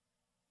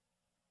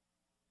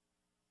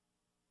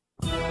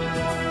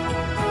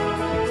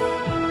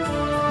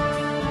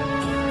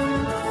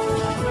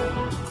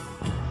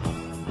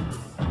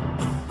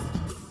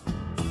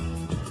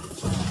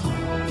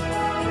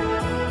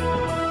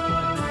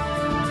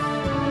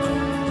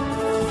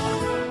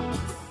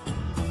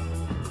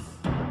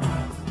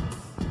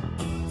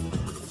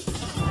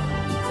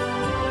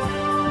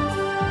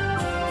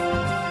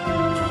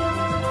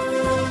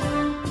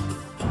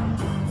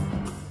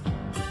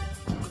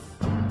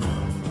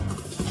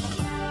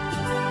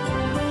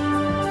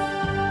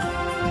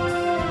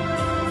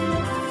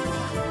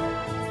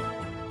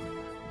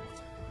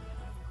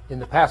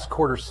past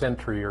quarter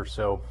century or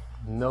so,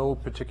 no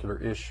particular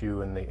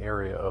issue in the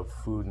area of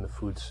food and the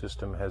food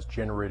system has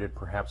generated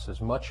perhaps as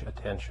much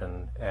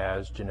attention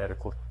as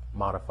genetically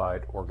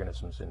modified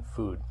organisms in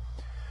food.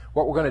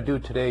 What we're going to do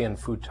today in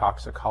food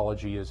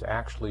toxicology is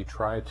actually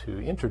try to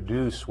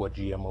introduce what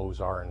GMOs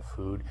are in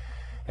food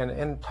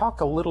and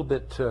talk a little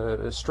bit,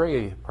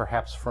 stray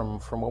perhaps from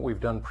what we've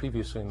done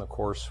previously in the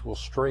course. We'll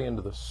stray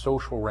into the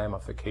social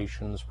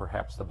ramifications,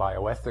 perhaps the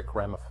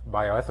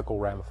bioethical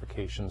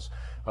ramifications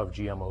of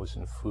GMOs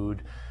in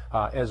food,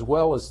 as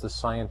well as the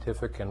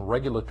scientific and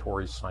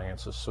regulatory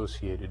science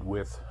associated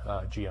with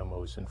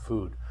GMOs in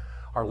food.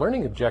 Our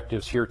learning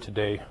objectives here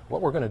today,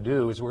 what we're going to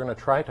do is we're going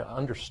to try to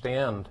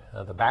understand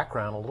the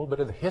background, a little bit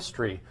of the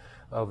history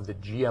of the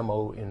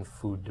GMO in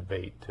food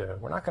debate.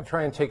 We're not going to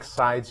try and take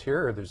sides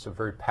here. There's a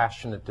very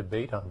passionate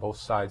debate on both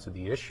sides of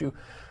the issue.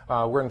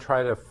 We're going to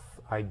try to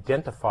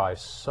identify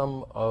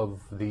some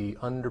of the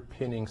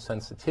underpinning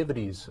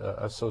sensitivities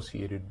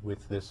associated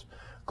with this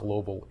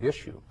global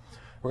issue.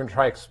 We're going to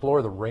try to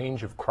explore the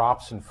range of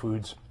crops and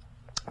foods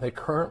that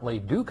currently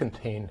do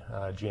contain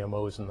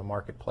GMOs in the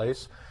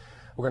marketplace.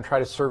 We're going to try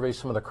to survey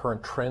some of the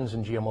current trends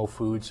in GMO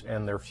foods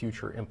and their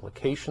future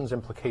implications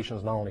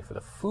not only for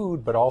the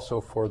food, but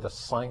also for the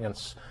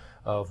science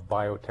of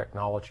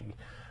biotechnology.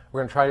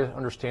 We're going to try to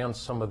understand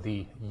some of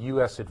the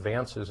U.S.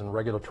 advances in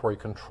regulatory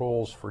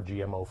controls for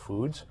GMO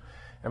foods,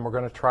 and we're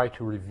going to try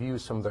to review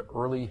some of the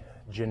early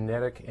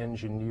genetic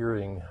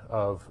engineering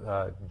of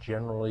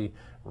generally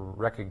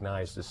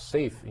recognized as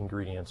safe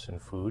ingredients in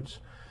foods.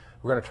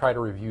 We're going to try to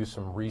review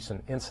some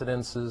recent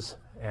incidences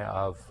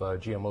of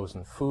GMOs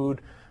in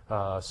food,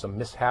 some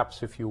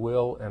mishaps, if you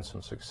will, and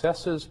some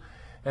successes.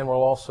 And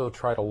we'll also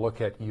try to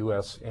look at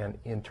U.S. and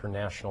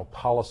international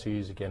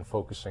policies, again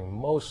focusing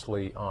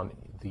mostly on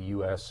the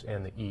U.S.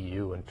 and the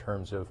EU in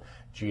terms of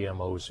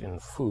GMOs in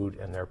food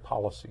and their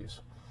policies.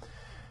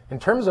 In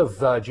terms of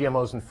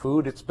GMOs in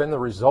food, it's been the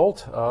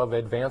result of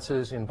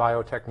advances in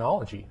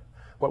biotechnology.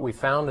 What we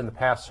found in the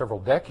past several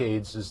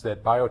decades is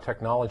that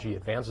biotechnology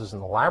advances in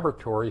the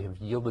laboratory have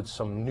yielded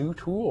some new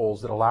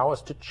tools that allow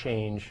us to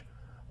change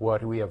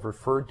what we have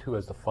referred to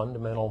as the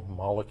fundamental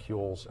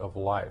molecules of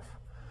life.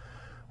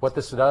 What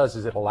this does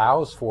is it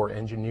allows for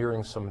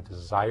engineering some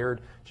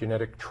desired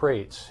genetic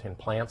traits in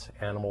plants,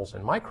 animals,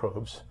 and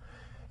microbes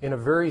in a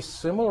very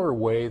similar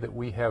way that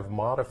we have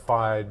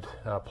modified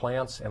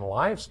plants and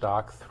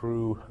livestock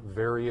through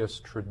various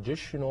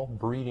traditional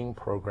breeding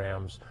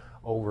programs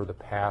over the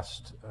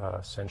past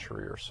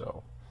century or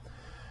so.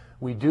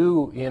 We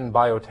do in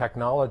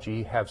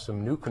biotechnology have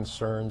some new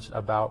concerns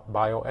about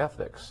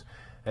bioethics.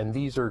 And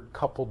these are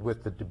coupled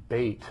with the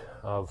debate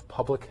of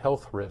public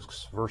health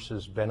risks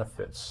versus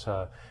benefits,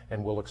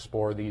 and we'll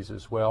explore these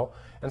as well.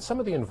 And some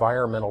of the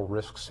environmental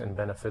risks and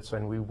benefits,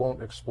 and we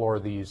won't explore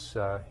these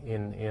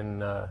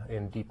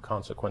in deep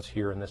consequence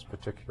here in this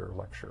particular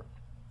lecture.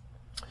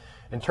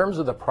 In terms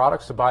of the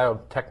products of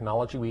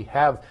biotechnology, we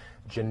have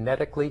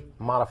genetically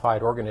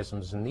modified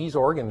organisms, and these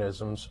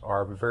organisms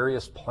are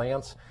various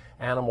plants,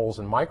 animals,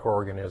 and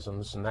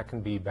microorganisms, and that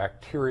can be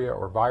bacteria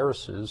or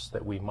viruses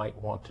that we might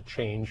want to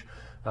change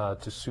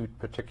to suit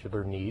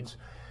particular needs.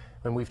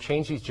 And we've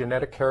changed these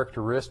genetic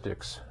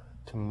characteristics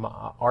to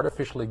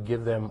artificially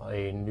give them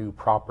a new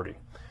property.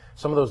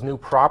 Some of those new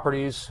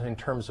properties in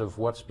terms of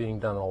what's being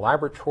done in a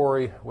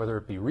laboratory, whether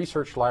it be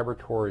research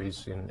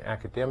laboratories, in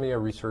academia,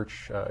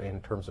 research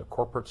in terms of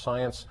corporate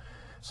science,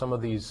 some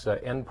of these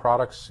end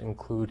products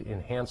include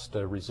enhanced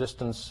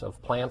resistance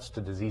of plants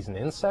to disease and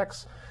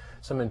insects,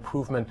 some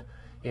improvement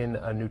in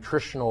a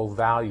nutritional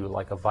value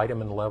like a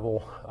vitamin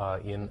level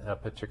in a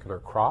particular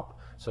crop,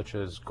 such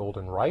as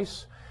golden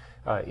rice,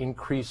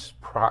 increased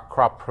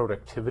crop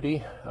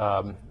productivity,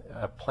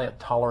 plant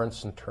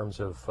tolerance in terms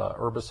of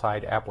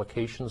herbicide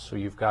applications, so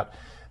you've got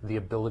the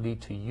ability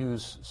to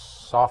use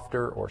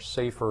softer or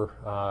safer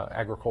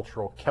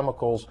agricultural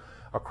chemicals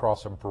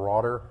across a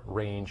broader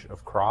range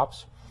of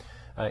crops.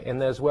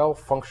 And as well,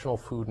 functional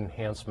food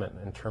enhancement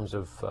in terms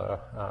of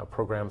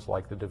programs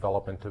like the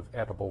development of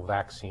edible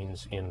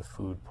vaccines in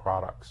food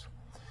products.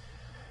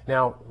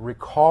 Now,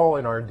 recall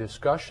in our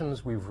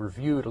discussions we've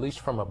reviewed, at least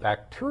from a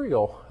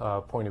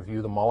bacterial point of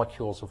view, the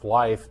molecules of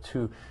life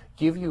to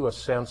give you a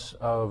sense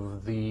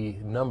of the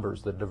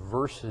numbers, the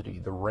diversity,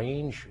 the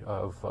range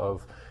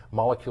of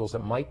molecules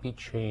that might be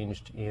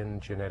changed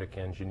in genetic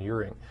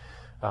engineering.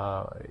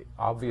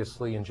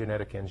 Obviously, in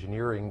genetic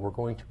engineering, we're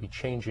going to be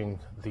changing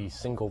the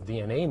single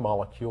DNA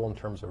molecule in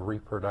terms of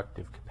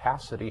reproductive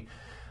capacity,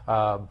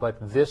 but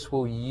this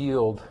will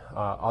yield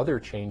other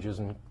changes,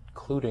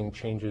 including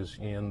changes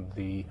in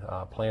the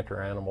plant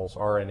or animal's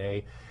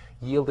RNA,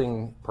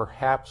 yielding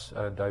perhaps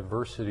a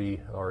diversity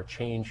or a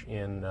change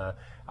in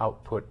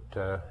output,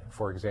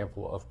 for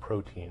example, of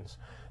proteins.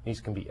 These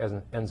can be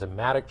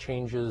enzymatic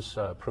changes,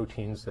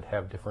 proteins that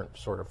have different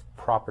sort of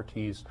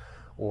properties,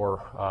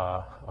 or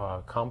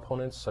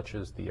components such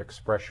as the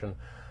expression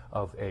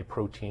of a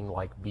protein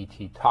like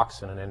Bt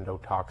toxin, an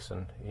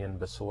endotoxin in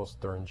Bacillus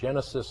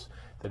thuringiensis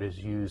that is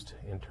used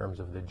in terms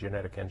of the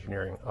genetic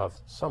engineering of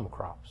some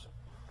crops.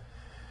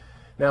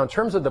 Now, in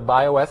terms of the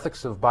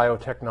bioethics of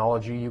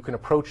biotechnology, you can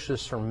approach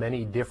this from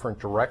many different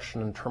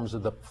directions in terms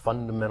of the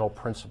fundamental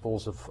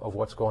principles of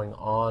what's going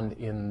on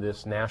in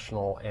this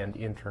national and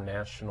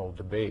international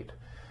debate.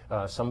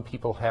 Some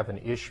people have an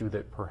issue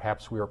that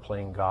perhaps we are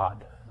playing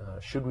God.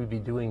 Should we be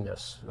doing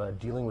this,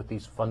 dealing with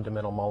these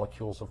fundamental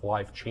molecules of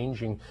life,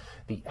 changing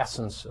the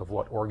essence of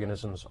what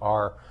organisms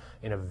are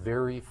in a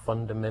very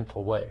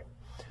fundamental way?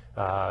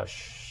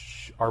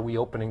 Are we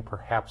opening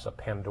perhaps a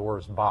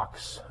Pandora's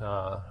box,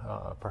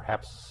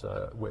 perhaps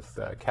with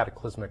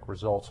cataclysmic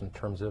results in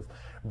terms of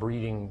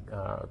breeding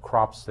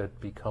crops that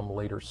become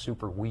later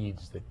super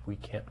weeds that we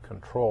can't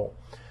control?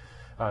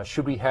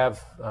 Should we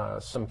have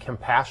some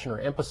compassion or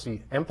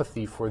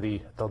empathy for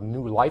the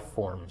new life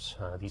forms,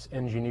 these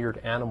engineered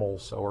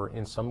animals, or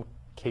in some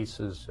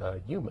cases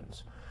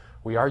humans?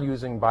 We are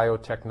using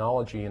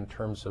biotechnology in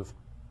terms of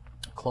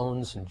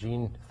clones and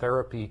gene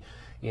therapy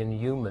in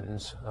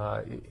humans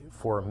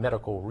for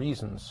medical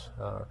reasons.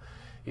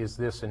 Is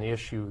this an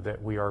issue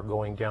that we are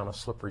going down a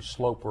slippery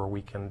slope where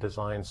we can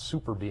design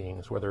super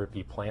beings, whether it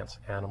be plants,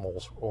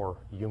 animals, or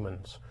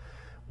humans?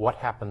 What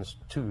happens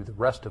to the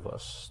rest of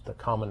us, the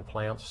common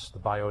plants, the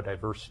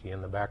biodiversity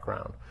in the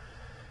background?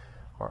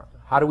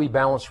 How do we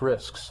balance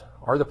risks?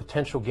 Are the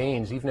potential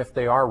gains, even if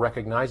they are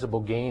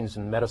recognizable gains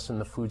in medicine,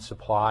 the food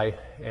supply,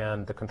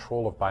 and the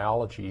control of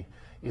biology,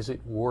 is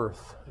it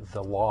worth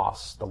the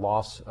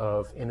loss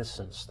of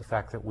innocence, the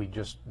fact that we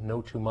just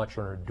know too much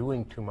or are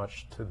doing too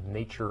much to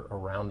nature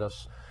around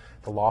us,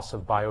 the loss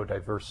of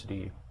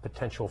biodiversity,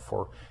 potential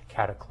for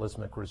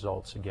cataclysmic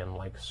results, again,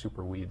 like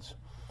superweeds?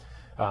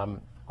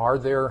 Are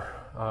there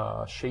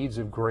shades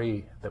of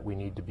gray that we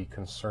need to be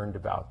concerned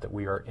about, that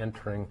we are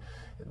entering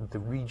the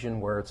region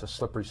where it's a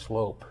slippery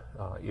slope?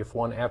 If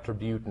one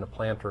attribute in a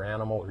plant or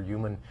animal or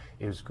human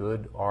is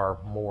good, are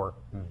more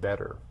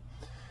better?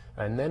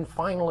 And then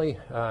finally,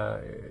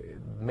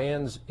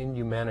 man's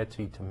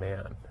inhumanity to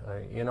man.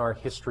 In our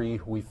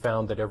history, we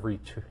found that every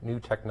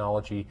new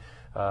technology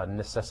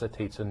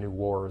necessitates a new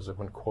war, is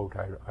one quote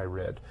I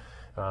read.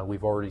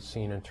 We've already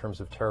seen in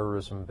terms of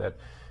terrorism that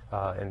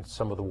and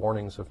some of the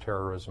warnings of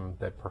terrorism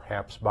that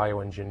perhaps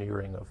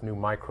bioengineering of new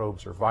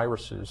microbes or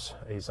viruses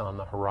is on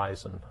the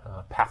horizon,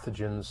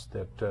 pathogens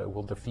that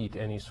will defeat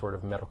any sort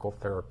of medical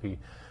therapy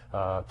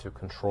to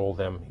control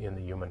them in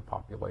the human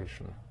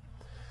population.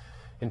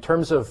 In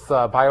terms of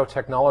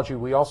biotechnology,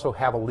 we also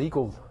have a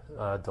legal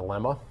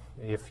dilemma.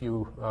 If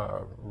you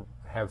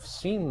have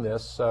seen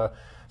this,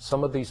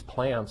 some of these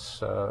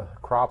plants,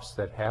 crops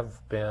that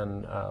have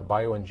been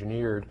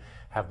bioengineered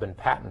have been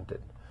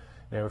patented.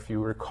 Now, if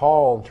you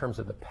recall, in terms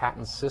of the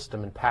patent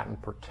system and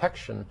patent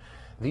protection,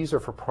 these are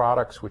for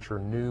products which are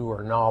new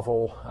or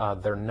novel,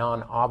 they're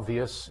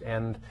non-obvious,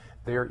 and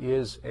there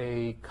is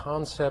a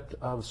concept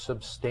of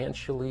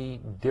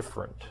substantially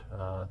different,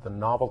 the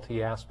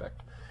novelty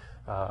aspect,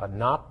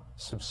 not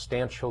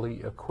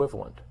substantially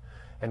equivalent.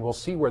 And we'll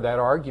see where that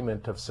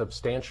argument of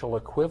substantial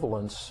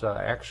equivalence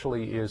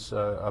actually is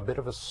a bit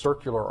of a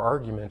circular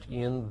argument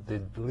in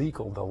the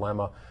legal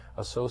dilemma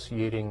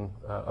associated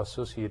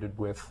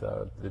with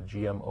the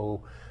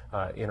GMO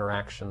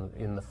interaction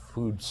in the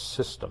food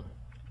system.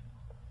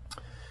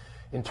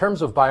 In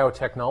terms of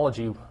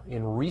biotechnology,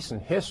 in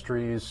recent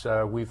histories,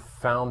 we've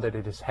found that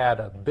it has had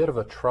a bit of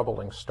a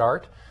troubling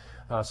start.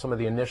 Some of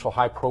the initial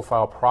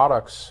high-profile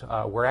products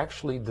were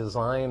actually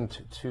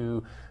designed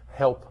to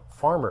help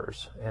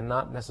farmers and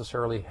not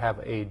necessarily have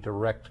a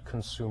direct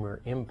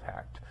consumer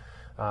impact.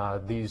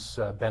 These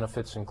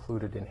benefits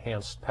included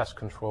enhanced pest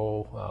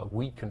control,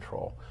 weed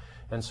control.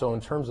 And so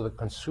in terms of the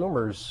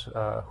consumers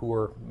who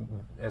are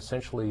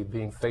essentially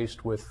being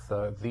faced with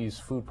these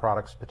food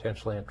products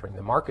potentially entering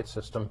the market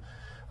system,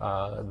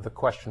 the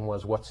question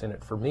was, what's in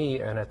it for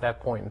me? And at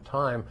that point in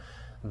time,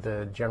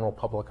 the general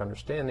public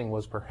understanding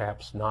was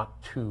perhaps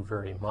not too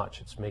very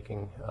much. It's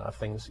making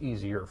things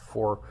easier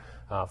for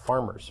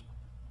farmers.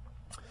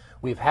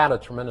 We've had a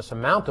tremendous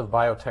amount of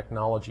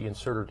biotechnology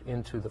inserted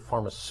into the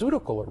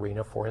pharmaceutical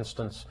arena. For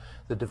instance,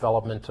 the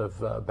development of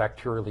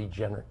bacterially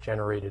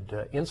generated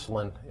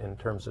insulin in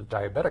terms of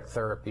diabetic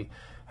therapy.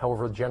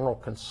 However, general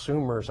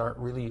consumers aren't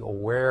really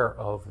aware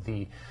of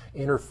the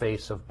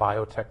interface of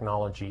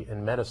biotechnology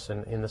and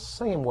medicine in the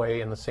same way,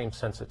 in the same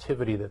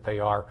sensitivity that they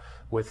are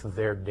with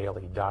their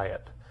daily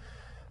diet.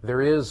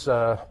 There is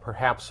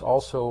perhaps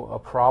also a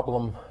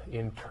problem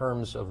in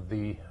terms of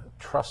the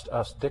trust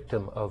us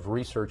dictum of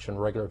research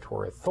and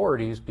regulatory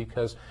authorities,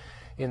 because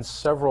in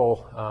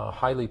several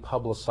highly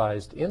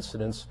publicized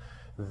incidents,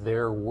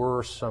 there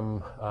were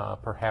some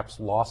perhaps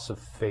loss of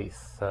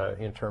faith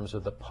in terms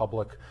of the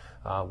public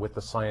with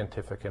the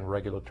scientific and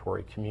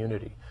regulatory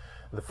community.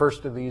 The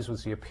first of these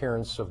was the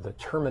appearance of the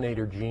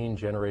Terminator gene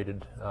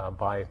generated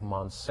by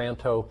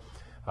Monsanto,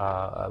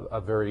 a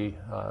very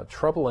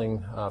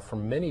troubling for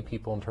many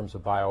people in terms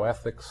of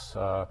bioethics,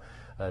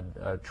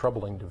 a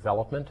troubling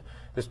development.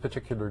 This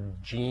particular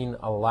gene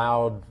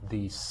allowed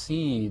the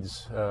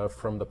seeds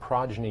from the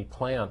progeny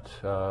plant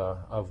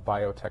of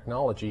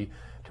biotechnology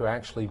to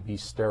actually be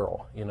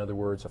sterile. In other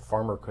words, a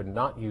farmer could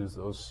not use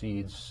those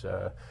seeds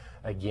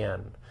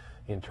again.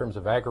 in terms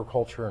of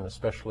agriculture, and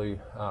especially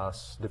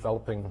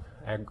developing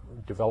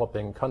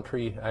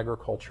country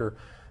agriculture,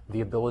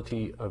 the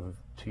ability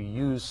to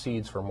use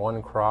seeds from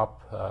one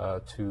crop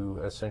to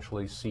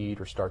essentially seed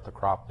or start the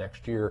crop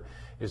next year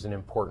is an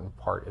important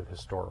part of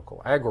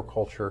historical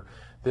agriculture.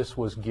 This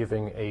was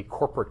giving a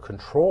corporate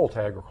control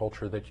to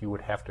agriculture, that you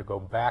would have to go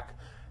back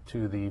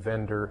to the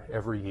vendor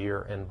every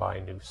year and buy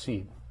new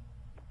seed.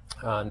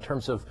 In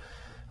terms of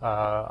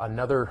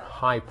another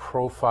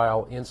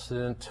high-profile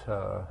incident,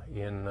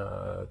 in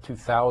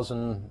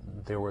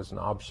 2000, there was an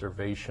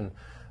observation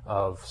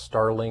of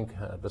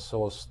Starlink,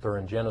 Bacillus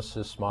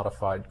thuringiensis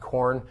modified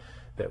corn,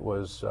 that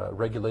was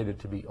regulated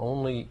to be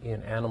only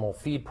in animal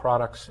feed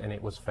products, and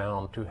it was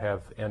found to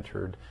have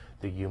entered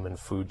the human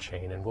food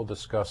chain. And we'll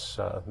discuss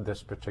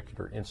this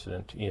particular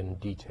incident in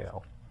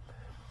detail.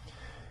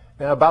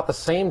 Now, about the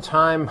same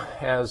time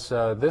as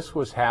this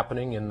was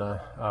happening in the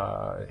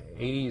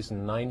 80s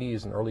and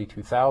 90s and early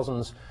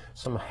 2000s,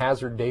 some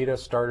hazard data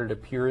started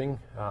appearing.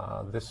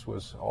 This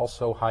was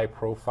also high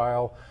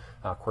profile.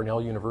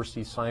 Cornell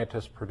University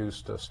scientists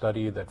produced a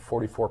study that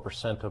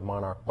 44% of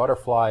monarch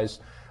butterflies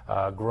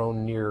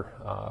grown near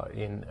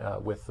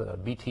with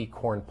Bt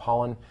corn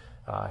pollen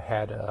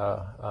had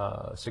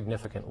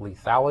significant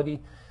lethality.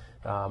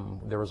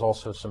 There was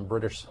also some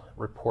British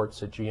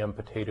reports that GM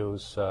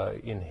potatoes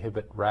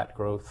inhibit rat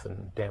growth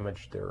and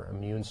damage their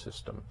immune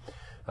system.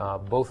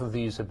 Both of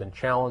these have been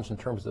challenged in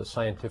terms of the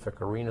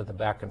scientific arena, the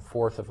back and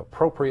forth of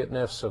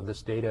appropriateness of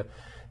this data,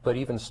 but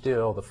even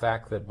still, the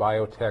fact that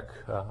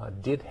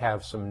biotech did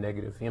have some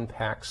negative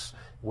impacts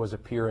was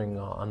appearing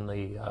on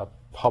the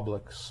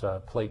public's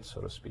plate,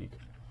 so to speak.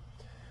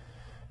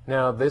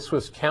 Now, this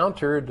was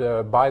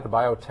countered by the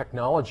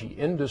biotechnology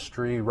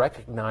industry,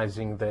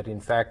 recognizing that, in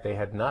fact, they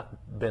had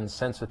not been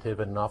sensitive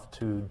enough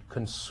to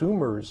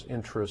consumers'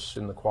 interests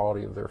in the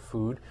quality of their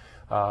food,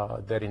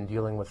 that in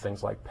dealing with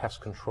things like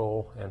pest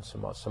control and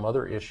some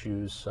other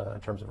issues in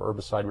terms of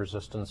herbicide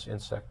resistance,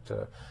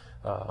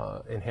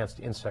 enhanced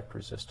insect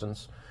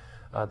resistance,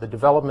 the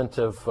development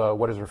of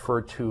what is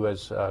referred to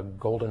as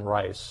golden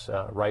rice,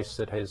 rice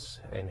that is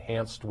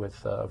enhanced with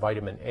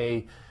vitamin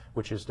A,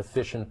 which is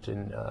deficient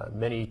in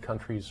many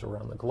countries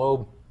around the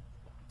globe.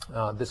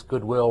 This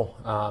goodwill,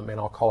 and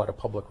I'll call it a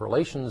public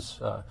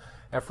relations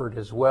effort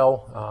as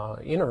well,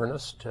 in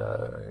earnest,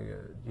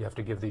 you have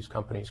to give these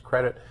companies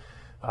credit.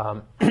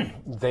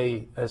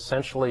 They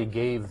essentially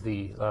gave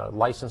the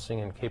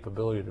licensing and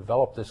capability to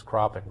develop this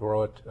crop and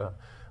grow it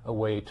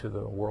away to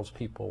the world's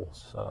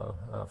peoples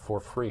for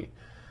free.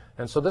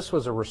 And so this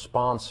was a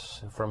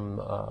response from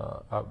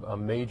a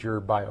major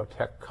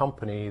biotech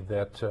company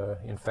that,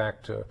 in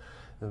fact,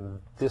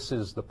 this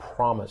is the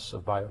promise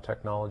of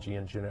biotechnology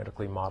and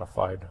genetically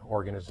modified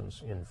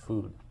organisms in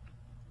food.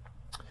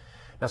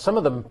 Now, some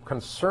of the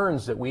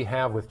concerns that we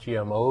have with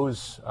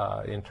GMOs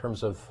in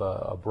terms of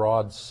a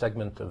broad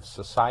segment of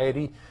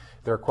society,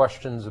 there are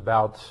questions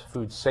about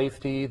food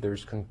safety,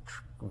 there's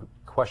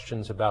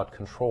questions about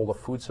control of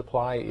food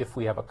supply. If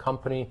we have a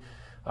company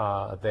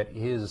that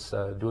is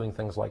doing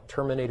things like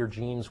terminator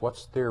genes,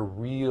 what's their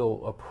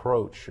real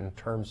approach in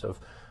terms of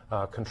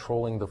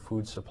controlling the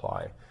food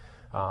supply?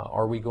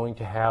 Are we going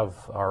to have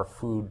our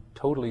food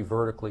totally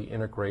vertically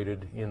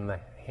integrated in the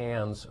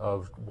hands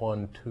of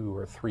 1, 2,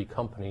 or 3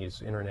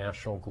 companies,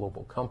 international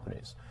global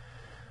companies?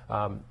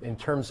 In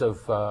terms of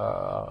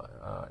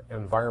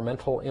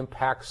environmental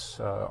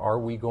impacts, are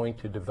we going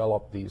to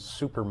develop these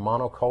super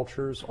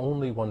monocultures,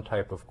 only one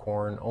type of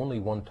corn, only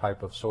one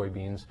type of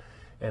soybeans,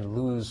 and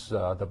lose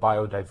the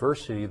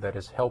biodiversity that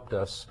has helped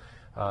us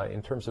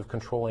in terms of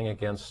controlling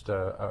against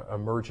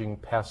emerging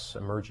pests,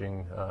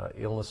 emerging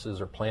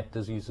illnesses or plant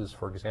diseases,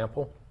 for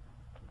example?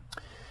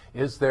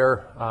 Is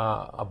there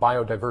a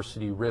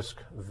biodiversity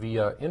risk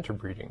via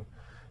interbreeding?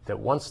 That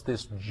once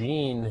this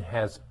gene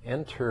has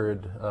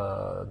entered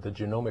the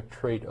genomic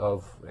trait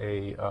of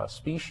a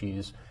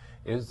species,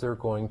 is there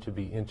going to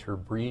be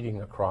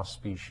interbreeding across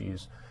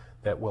species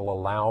that will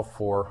allow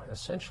for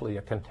essentially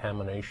a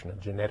contamination, a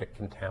genetic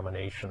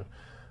contamination,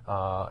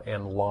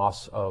 and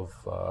loss of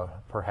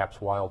perhaps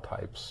wild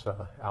types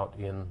out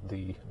in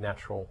the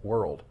natural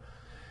world?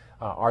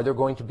 Are there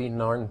going to be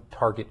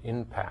non-target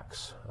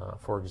impacts?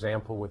 For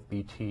example, with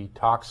Bt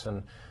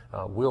toxin,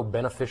 will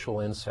beneficial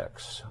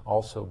insects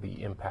also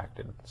be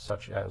impacted,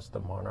 such as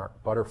the monarch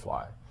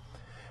butterfly?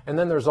 And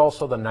then there's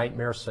also the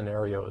nightmare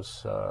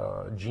scenarios,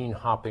 gene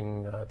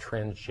hopping,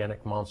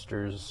 transgenic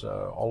monsters,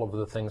 all of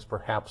the things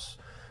perhaps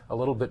a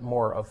little bit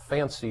more of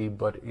fancy,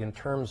 but in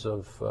terms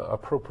of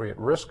appropriate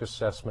risk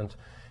assessment,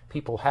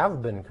 people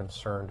have been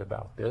concerned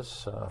about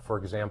this. For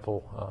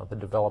example, the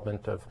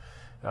development of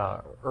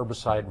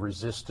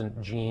herbicide-resistant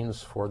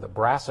genes for the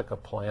brassica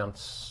plant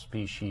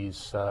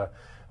species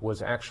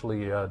was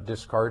actually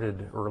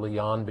discarded early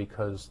on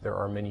because there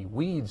are many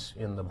weeds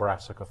in the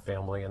brassica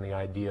family, and the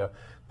idea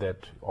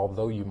that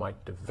although you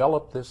might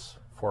develop this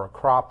for a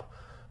crop,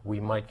 we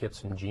might get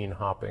some gene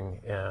hopping,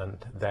 and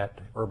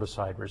that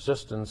herbicide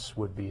resistance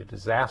would be a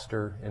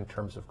disaster in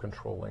terms of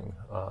controlling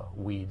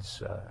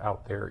weeds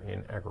out there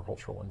in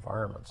agricultural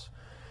environments.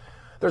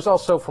 There's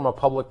also, from a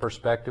public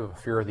perspective, a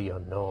fear of the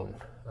unknown.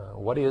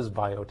 What is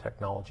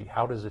biotechnology?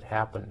 How does it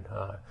happen?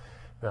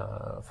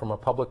 From a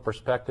public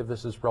perspective,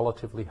 this is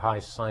relatively high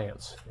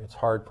science. It's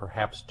hard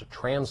perhaps to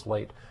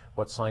translate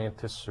what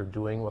scientists are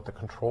doing, what the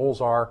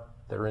controls are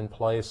that are in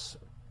place.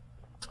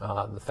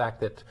 The fact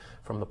that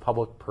from the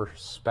public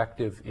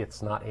perspective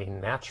it's not a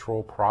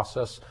natural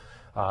process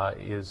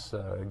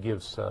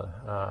gives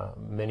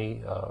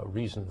many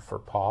reason for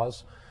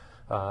pause,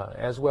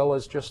 as well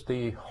as just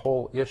the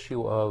whole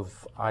issue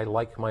of I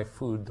like my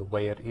food the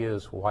way it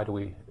is. Why do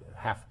we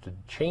have to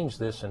change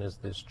this, and is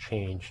this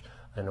change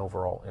an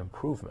overall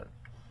improvement?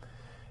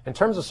 In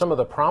terms of some of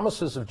the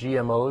promises of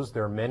GMOs,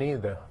 there are many.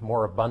 The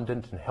more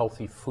abundant and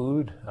healthy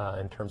food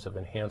in terms of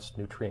enhanced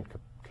nutrient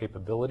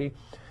capability,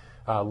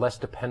 less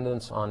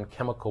dependence on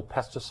chemical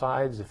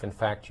pesticides if in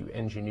fact you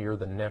engineer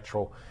the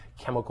natural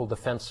chemical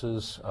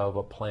defenses of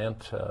a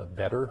plant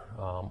better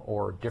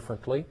or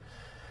differently.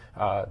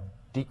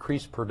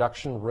 Decreased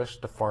production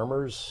risk to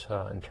farmers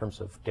in terms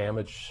of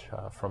damage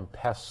from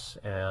pests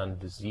and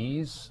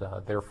disease,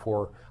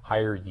 therefore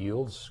higher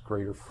yields,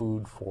 greater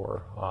food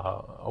for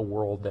a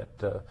world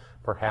that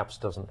perhaps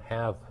doesn't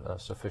have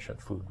sufficient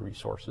food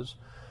resources.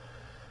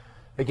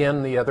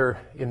 Again, the other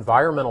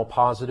environmental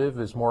positive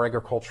is more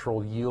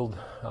agricultural yield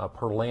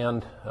per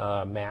land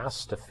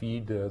mass to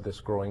feed this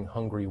growing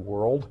hungry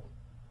world.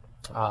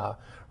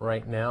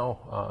 Right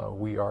now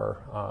we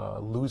are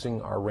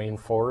losing our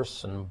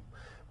rainforests, and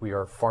we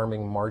are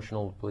farming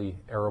marginally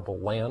arable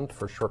land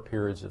for short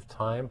periods of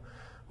time.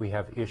 We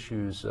have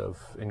issues of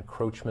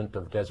encroachment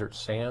of desert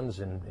sands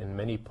in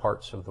many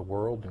parts of the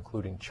world,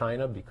 including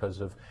China,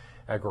 because of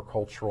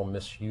agricultural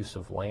misuse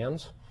of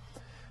lands.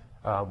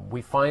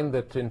 We find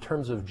that in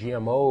terms of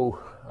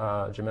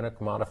GMO,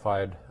 genetically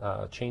modified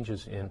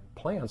changes in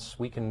plants,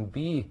 we can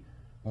be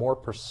more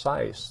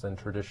precise than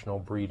traditional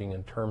breeding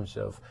in terms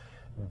of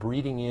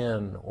breeding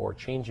in or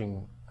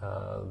changing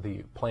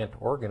the plant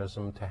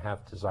organism to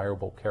have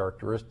desirable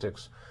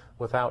characteristics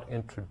without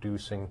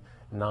introducing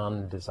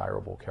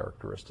non-desirable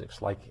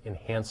characteristics, like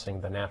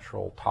enhancing the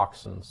natural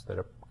toxins that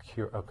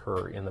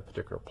occur in the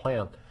particular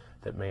plant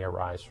that may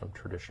arise from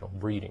traditional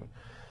breeding.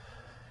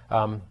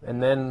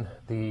 And then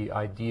the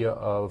idea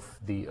of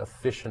the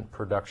efficient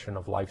production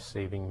of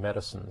life-saving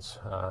medicines.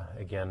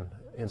 Again,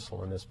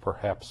 insulin is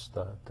perhaps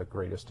the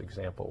greatest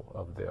example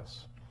of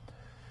this.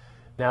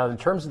 Now, in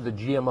terms of the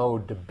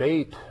GMO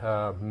debate,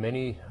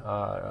 many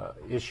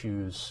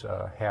issues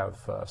have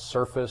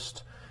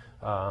surfaced.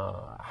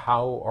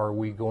 How are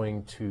we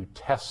going to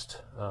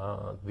test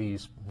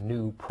these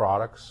new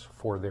products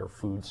for their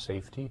food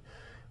safety?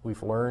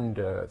 We've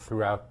learned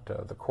throughout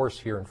the course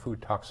here in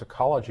food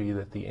toxicology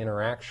that the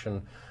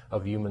interaction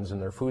of humans and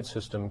their food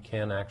system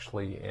can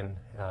actually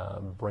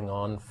bring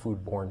on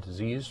foodborne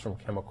disease from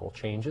chemical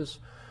changes.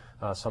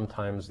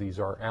 Sometimes these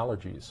are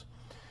allergies.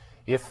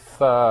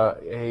 If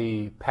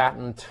a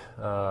patent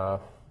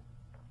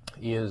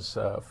is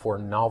for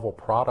novel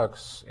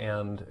products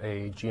and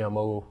a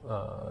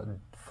GMO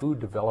food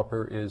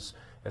developer is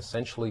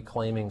essentially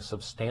claiming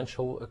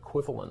substantial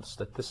equivalence,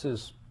 that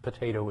this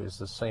potato is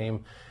the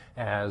same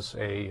as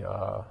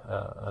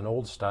an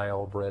old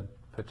style bred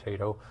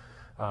potato,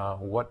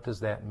 what does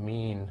that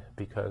mean?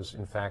 Because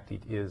in fact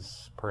it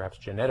is perhaps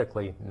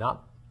genetically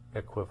not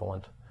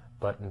equivalent,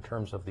 but in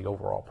terms of the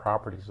overall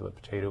properties of the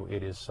potato,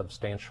 it is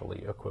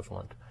substantially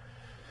equivalent.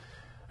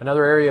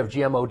 Another area of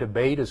GMO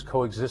debate is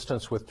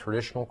coexistence with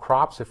traditional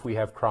crops. If we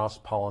have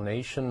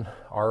cross-pollination,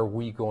 are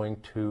we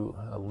going to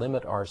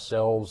limit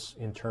ourselves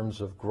in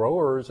terms of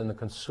growers and the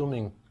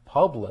consuming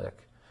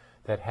public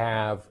that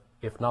have,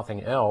 if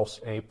nothing else,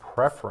 a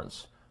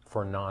preference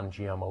for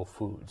non-GMO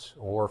foods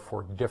or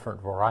for different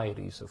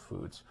varieties of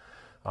foods?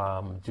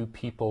 Do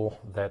people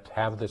that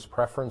have this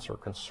preference or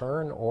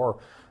concern, or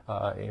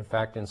in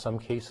fact in some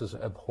cases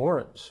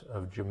abhorrence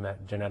of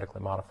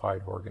genetically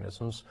modified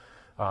organisms,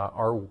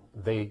 are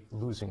they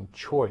losing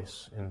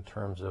choice in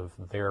terms of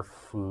their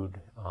food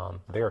on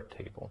their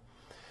table?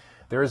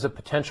 There is a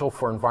potential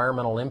for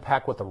environmental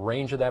impact. What the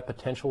range of that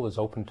potential is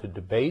open to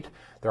debate.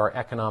 There are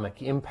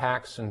economic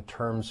impacts in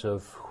terms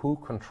of who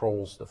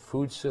controls the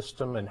food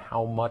system and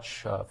how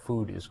much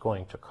food is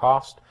going to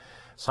cost.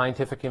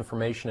 Scientific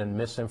information and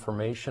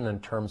misinformation in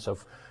terms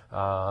of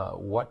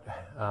what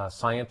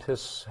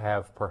scientists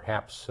have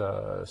perhaps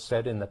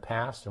said in the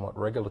past and what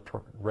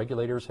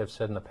regulators have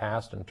said in the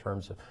past in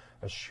terms of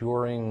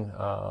assuring,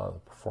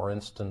 for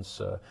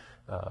instance,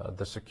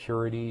 the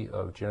security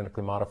of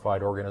genetically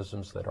modified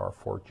organisms that are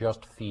for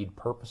just feed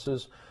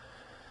purposes.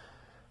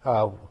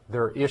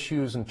 There are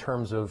issues in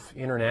terms of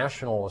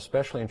international,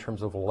 especially in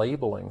terms of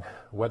labeling,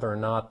 whether or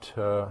not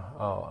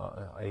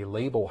a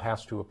label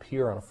has to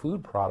appear on a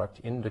food product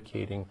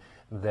indicating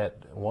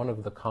that one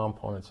of the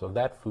components of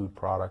that food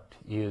product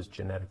is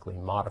genetically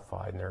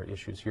modified. And there are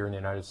issues here in the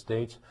United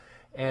States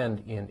and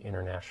in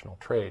international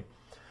trade.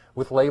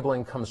 With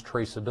labeling comes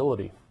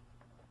traceability.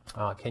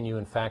 Can you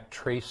in fact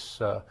trace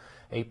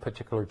a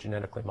particular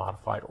genetically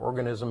modified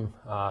organism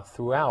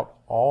throughout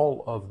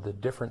all of the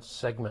different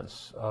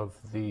segments of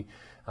the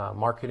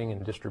marketing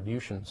and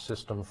distribution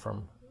system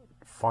from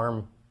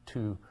farm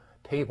to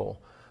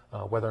table,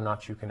 whether or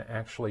not you can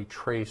actually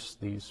trace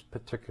these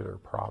particular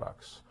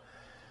products?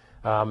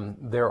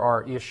 There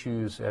are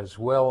issues as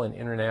well in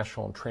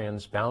international and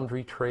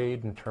transboundary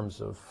trade in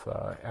terms of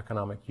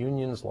economic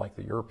unions like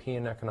the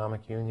European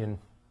Economic Union,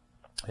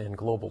 and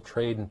global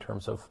trade in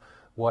terms of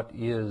what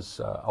is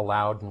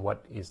allowed and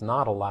what is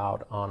not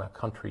allowed on a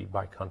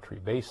country-by-country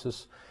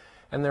basis.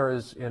 And there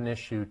is an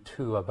issue,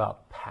 too,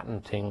 about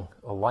patenting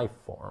a life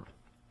form.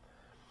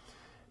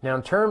 Now,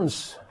 in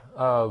terms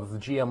of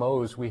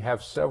GMOs, we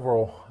have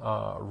several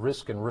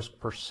risk and risk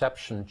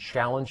perception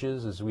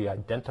challenges as we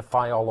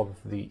identify all of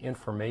the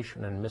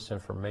information and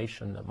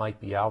misinformation that might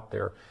be out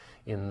there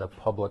in the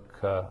public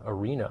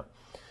arena.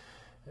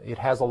 It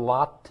has a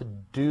lot to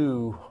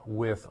do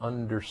with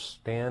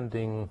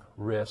understanding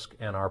risk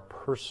and our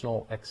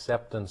personal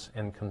acceptance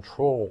and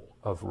control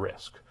of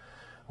risk.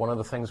 One of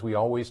the things we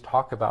always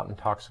talk about in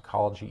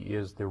toxicology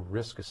is the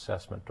risk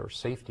assessment or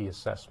safety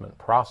assessment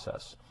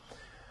process.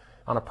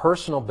 On a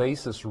personal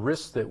basis,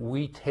 risks that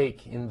we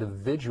take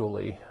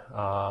individually,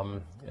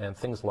 and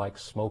things like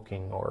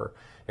smoking or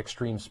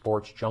extreme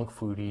sports, junk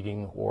food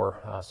eating, or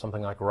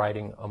something like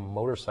riding a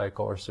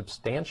motorcycle, are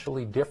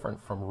substantially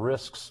different from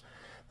risks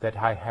that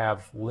I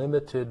have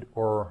limited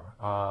or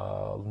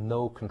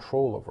no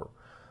control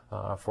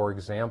over. For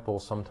example,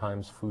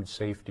 sometimes food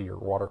safety or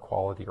water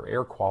quality or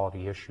air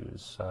quality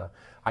issues.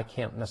 I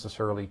can't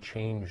necessarily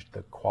change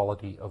the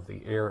quality of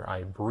the air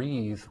I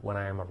breathe when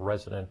I am a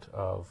resident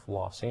of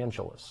Los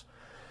Angeles.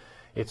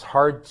 It's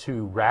hard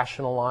to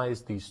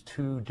rationalize these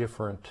two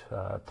different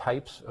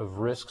types of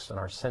risks and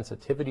our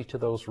sensitivity to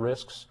those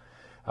risks.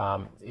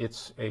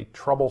 It's a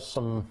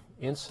troublesome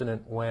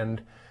incident when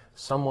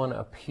someone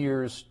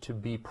appears to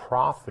be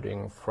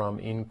profiting from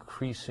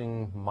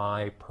increasing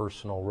my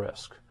personal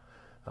risk.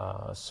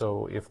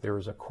 So if there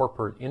is a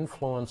corporate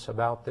influence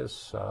about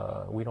this,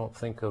 we don't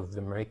think of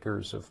the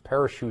makers of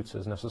parachutes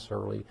as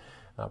necessarily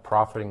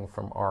profiting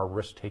from our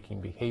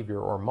risk-taking behavior,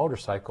 or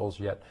motorcycles,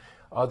 yet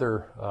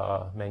other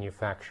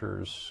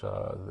manufacturers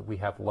that we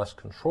have less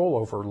control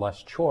over,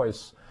 less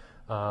choice,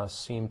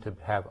 seem to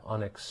have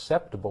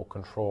unacceptable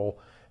control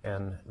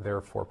and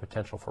therefore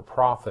potential for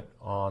profit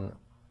on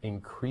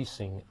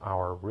increasing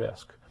our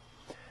risk.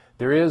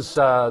 There is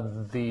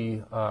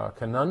the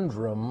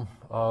conundrum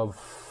of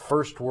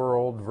first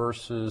world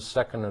versus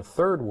second and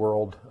third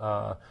world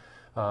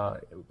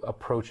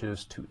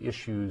approaches to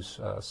issues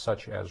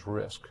such as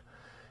risk.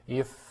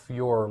 If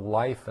your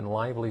life and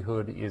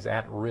livelihood is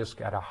at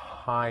risk at a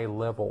high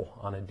level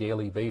on a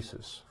daily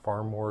basis,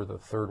 far more the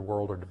third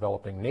world or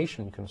developing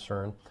nation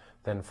concern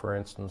than, for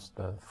instance,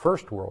 the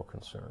first world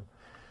concern.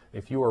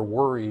 If you are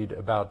worried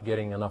about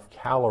getting enough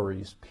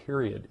calories,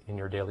 period, in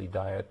your daily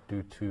diet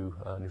due to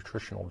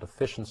nutritional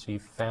deficiency,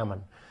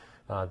 famine,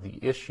 the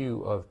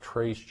issue of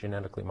trace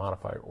genetically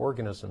modified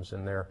organisms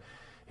in there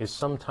is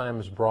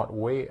sometimes brought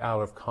way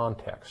out of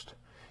context.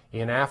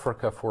 In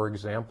Africa, for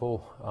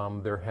example,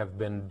 there have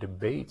been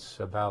debates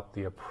about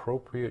the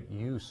appropriate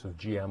use of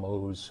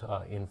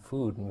GMOs in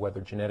food and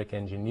whether genetic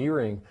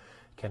engineering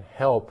can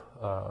help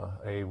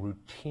a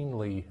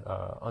routinely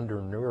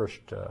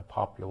undernourished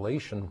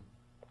population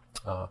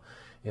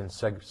in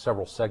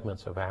several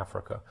segments of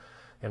Africa,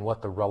 and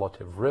what the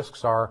relative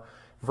risks are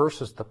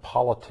versus the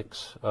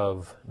politics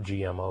of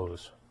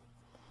GMOs.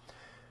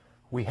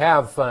 We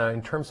have,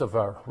 in terms of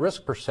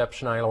risk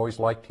perception, I always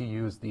like to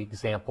use the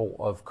example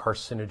of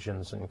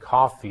carcinogens in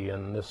coffee,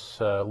 and this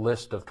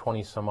list of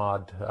 20 some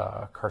odd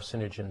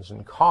carcinogens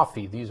in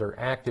coffee. These are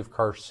active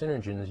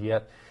carcinogens,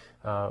 yet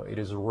it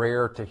is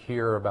rare to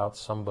hear about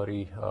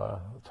somebody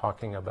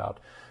talking about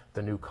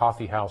the new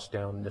coffee house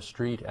down the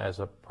street as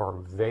a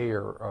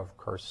purveyor of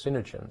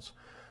carcinogens.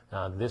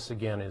 This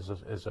again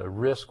is a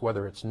risk,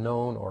 whether it's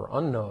known or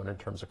unknown in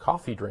terms of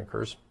coffee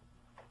drinkers,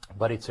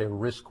 but it's a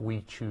risk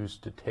we choose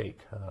to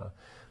take.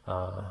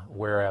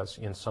 Whereas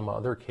in some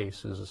other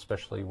cases,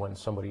 especially when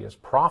somebody is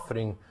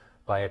profiting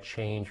by a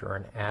change or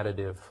an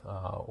additive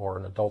or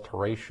an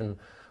adulteration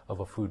of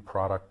a food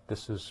product,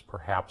 this is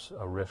perhaps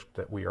a risk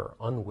that we are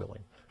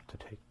unwilling to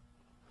take.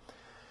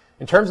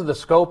 In terms of the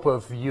scope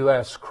of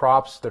U.S.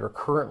 crops that are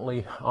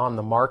currently on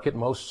the market,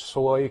 most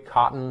soy,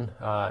 cotton,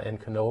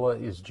 and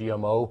canola is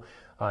GMO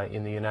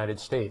in the United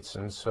States.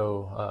 And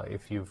so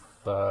if you've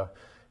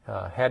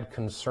had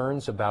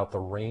concerns about the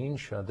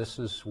range, this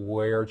is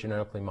where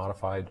genetically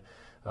modified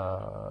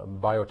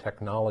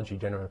biotechnology,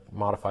 genetically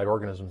modified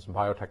organisms and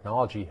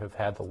biotechnology have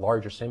had the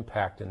largest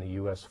impact in the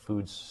U.S.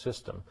 food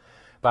system.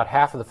 About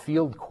half of the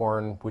field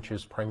corn, which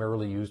is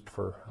primarily used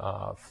for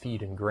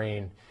feed and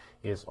grain,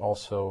 is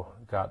also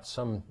got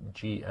some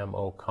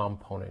GMO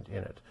component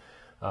in it.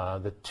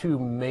 The two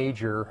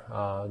major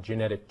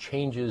genetic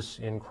changes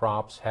in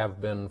crops have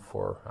been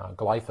for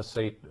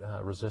glyphosate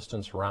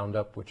resistance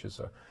Roundup, which is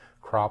a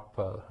crop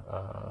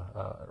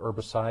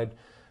herbicide,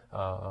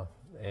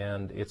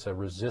 and it's a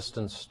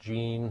resistance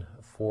gene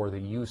for the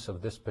use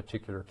of this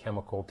particular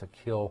chemical to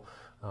kill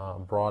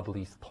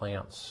broadleaf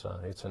plants.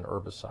 It's an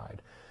herbicide.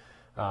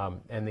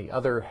 And the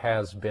other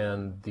has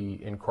been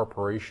the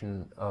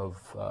incorporation of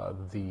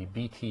the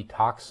Bt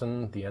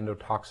toxin, the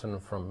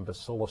endotoxin from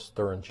Bacillus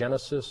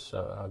thuringiensis,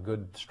 a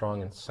good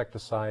strong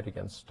insecticide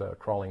against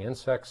crawling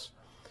insects.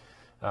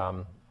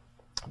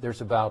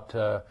 There's about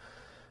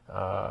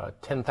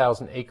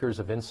 10,000 acres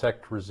of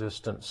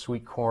insect-resistant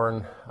sweet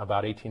corn,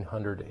 about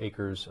 1,800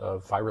 acres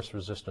of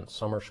virus-resistant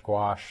summer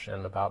squash,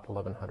 and about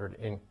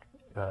 1,100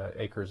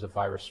 acres of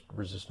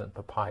virus-resistant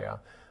papaya.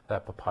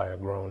 That papaya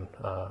grown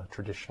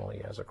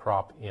traditionally as a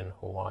crop in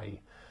Hawaii.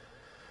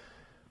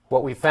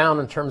 What we found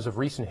in terms of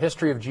recent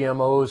history of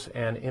GMOs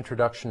and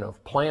introduction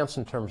of plants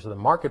in terms of the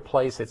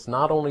marketplace, it's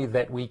not only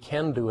that we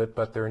can do it,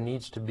 but there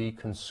needs to be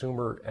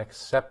consumer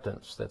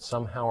acceptance that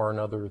somehow or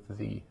another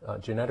the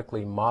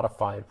genetically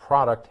modified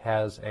product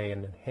has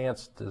an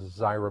enhanced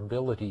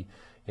desirability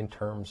in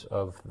terms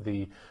of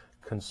the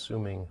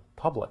consuming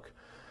public.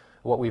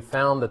 What we've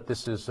found that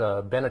this has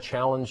been a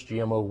challenge.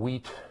 GMO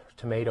wheat,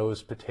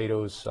 tomatoes,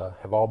 potatoes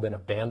have all been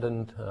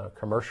abandoned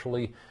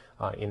commercially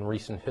in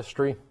recent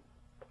history.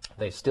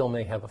 They still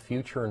may have a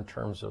future in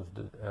terms of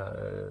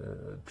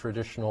the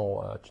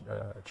traditional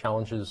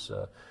challenges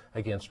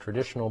against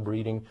traditional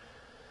breeding.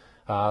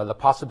 The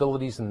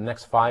possibilities in the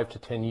next 5 to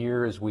 10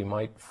 years, we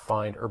might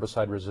find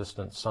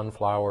herbicide-resistant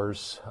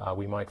sunflowers,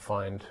 we might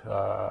find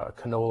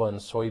canola and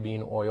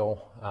soybean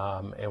oil,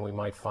 and we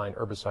might find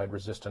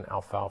herbicide-resistant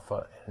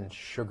alfalfa and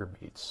sugar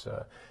beets.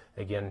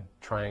 Again,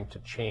 trying to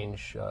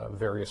change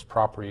various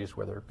properties,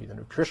 whether it be the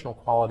nutritional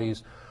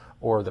qualities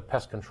or the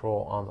pest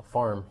control on the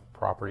farm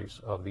properties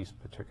of these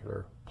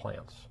particular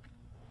plants.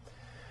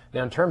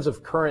 Now, in terms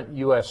of current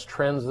U.S.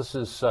 trends, this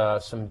is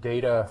some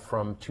data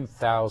from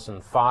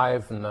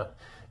 2005, and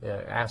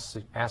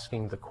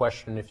asking the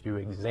question, if you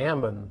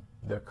examine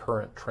the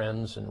current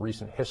trends in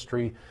recent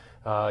history,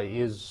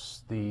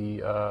 is the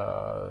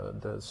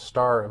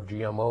star of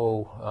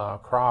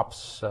GMO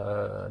crops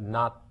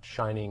not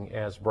shining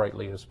as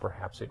brightly as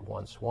perhaps it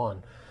once was?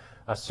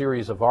 A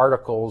series of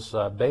articles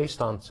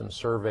based on some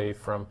survey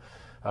from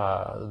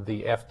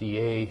the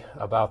FDA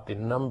about the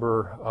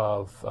number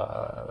of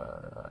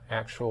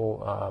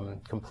actual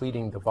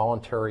completing the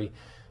voluntary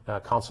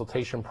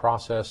consultation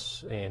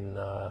process in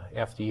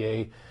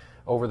FDA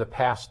over the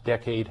past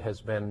decade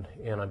has been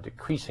in a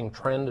decreasing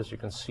trend, as you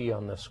can see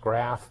on this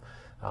graph.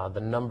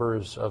 The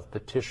numbers of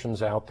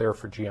petitions out there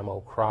for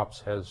GMO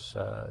crops has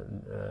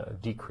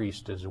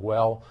decreased as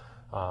well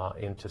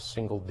into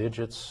single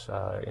digits.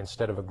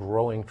 Instead of a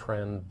growing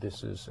trend,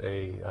 this is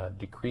a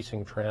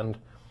decreasing trend.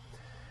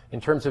 In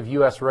terms of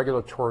U.S.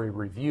 regulatory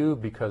review,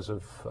 because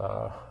of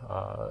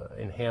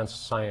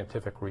enhanced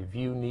scientific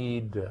review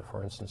need,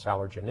 for instance,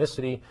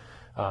 allergenicity,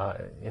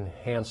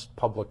 enhanced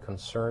public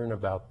concern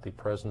about the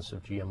presence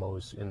of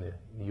GMOs in the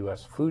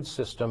U.S. food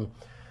system,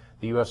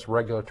 the U.S.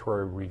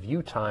 regulatory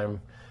review time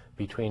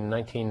between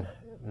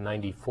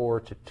 1994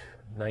 to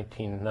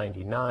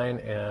 1999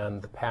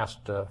 and the past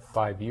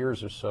 5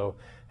 years or so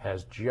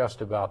has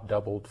just about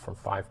doubled from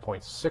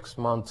 5.6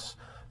 months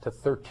to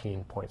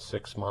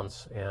 13.6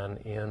 months, and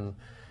in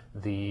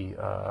the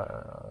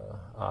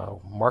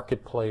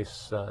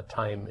marketplace,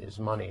 time is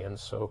money, and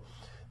so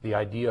the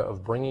idea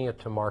of bringing it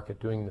to market,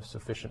 doing the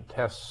sufficient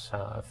tests,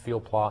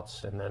 field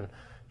plots, and then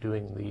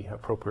doing the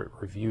appropriate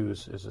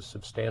reviews is a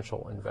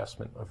substantial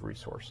investment of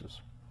resources.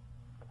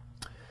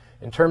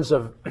 In terms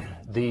of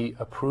the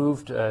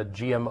approved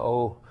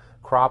GMO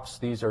crops,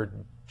 these are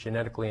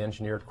genetically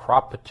engineered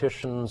crop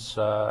petitions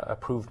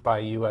approved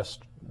by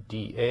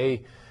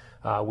USDA.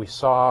 We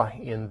saw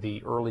in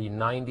the early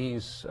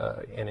 90s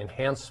an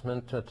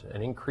enhancement,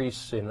 an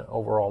increase in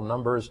overall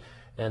numbers,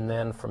 and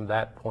then from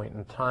that point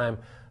in time,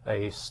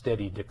 a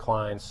steady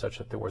decline such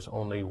that there was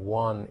only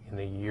one in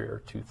the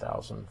year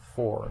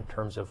 2004 in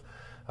terms of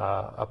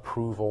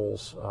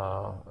approvals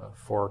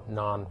for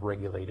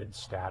non-regulated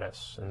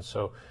status. And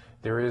so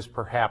there is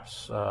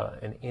perhaps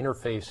an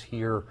interface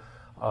here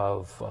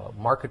of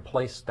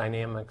marketplace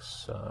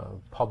dynamics,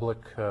 public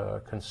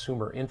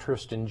consumer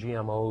interest in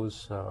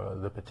GMOs,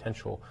 the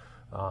potential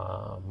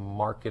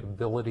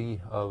marketability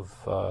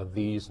of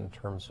these in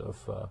terms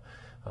of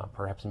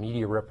perhaps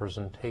media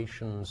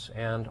representations,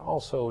 and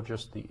also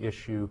just the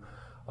issue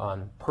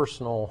on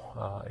personal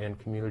and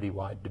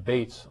community-wide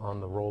debates on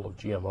the role of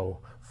GMO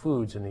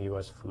foods in the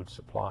U.S. food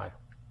supply.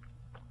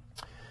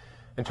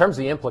 In terms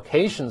of the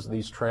implications of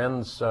these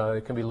trends,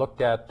 it can be looked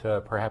at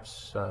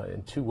perhaps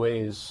in two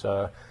ways.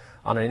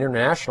 On an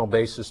international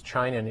basis,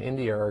 China and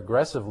India are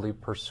aggressively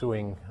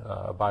pursuing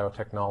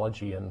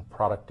biotechnology and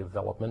product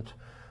development.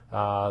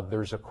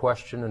 There's a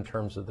question in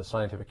terms of the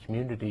scientific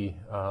community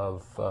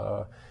of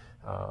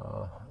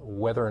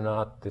whether or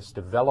not this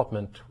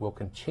development will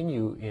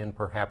continue in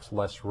perhaps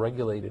less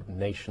regulated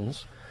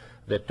nations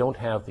that don't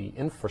have the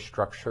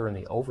infrastructure and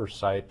the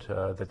oversight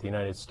that the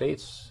United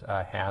States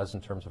has in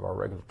terms of our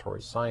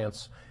regulatory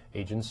science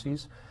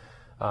agencies,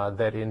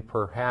 that in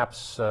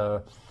perhaps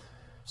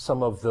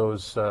some of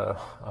those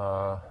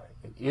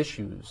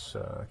issues,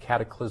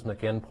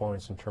 cataclysmic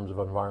endpoints in terms of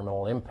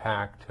environmental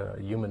impact,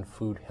 human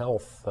food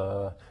health,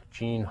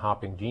 gene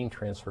hopping, gene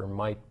transfer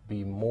might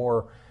be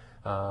more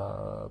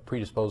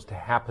predisposed to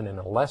happen in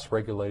a less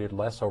regulated,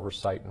 less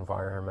oversight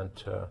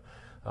environment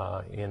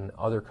in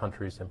other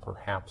countries than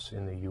perhaps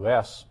in the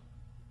U.S.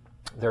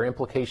 There are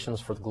implications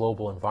for the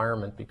global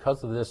environment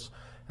because of this,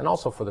 and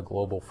also for the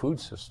global food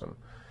system.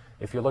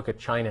 If you look at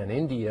China and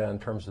India in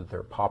terms of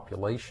their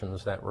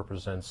populations, that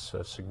represents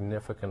a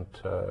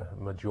significant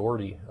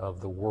majority of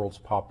the world's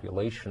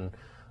population,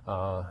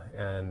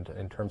 and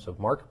in terms of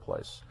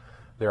marketplace.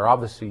 They're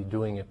obviously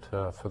doing it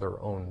for their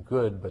own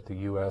good, but the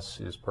U.S.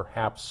 is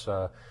perhaps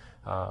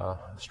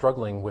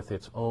struggling with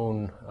its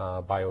own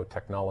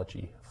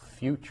biotechnology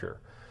future.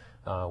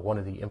 One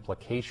of the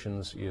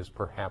implications is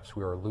perhaps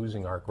we are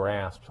losing our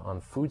grasp on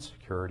food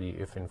security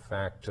if in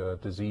fact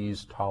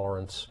disease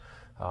tolerance,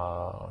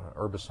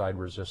 herbicide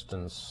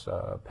resistance,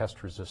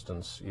 pest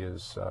resistance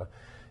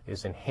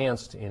is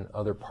enhanced in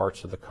other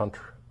parts of the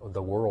country, of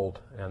the world,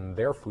 and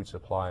their food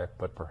supply,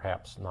 but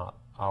perhaps not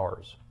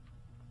ours.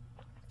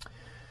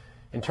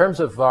 In terms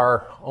of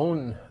our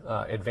own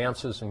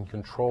advances and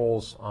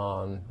controls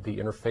on the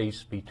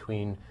interface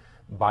between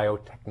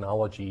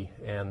biotechnology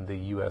and the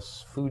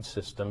U.S. food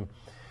system,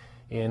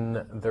 in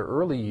the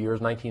early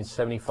years,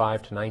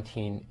 1975 to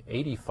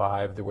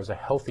 1985, there was a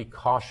healthy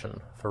caution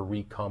for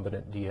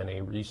recombinant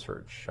DNA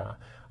research.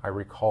 I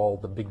recall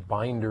the big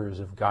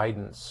binders of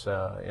guidance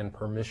and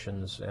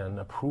permissions and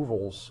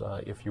approvals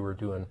if you were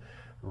doing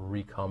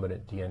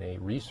recombinant DNA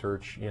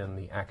research in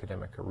the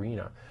academic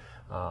arena.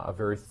 A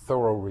very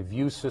thorough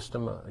review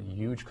system,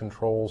 huge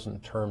controls in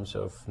terms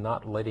of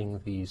not letting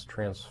these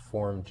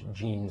transformed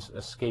genes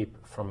escape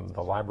from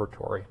the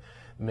laboratory.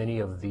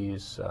 Many of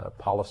these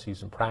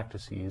policies and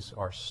practices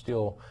are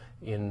still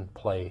in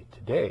play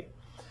today.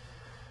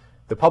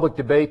 The public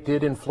debate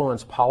did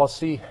influence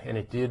policy, and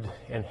it did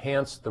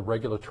enhance the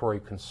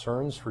regulatory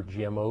concerns for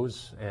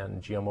GMOs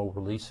and GMO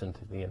release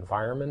into the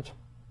environment.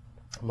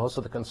 Most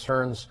of the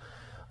concerns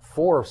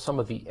for some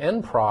of the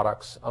end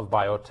products of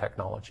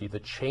biotechnology, the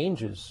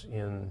changes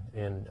in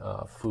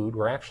food,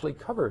 were actually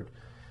covered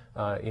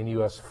in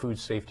U.S. food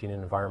safety and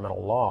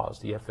environmental laws.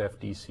 The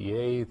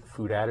FFDCA, the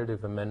food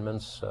additive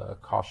amendments,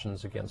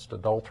 cautions against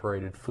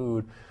adulterated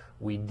food.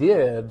 We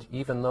did,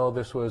 even though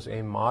this was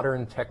a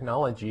modern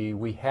technology,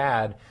 we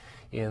had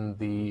in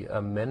the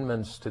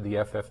amendments to the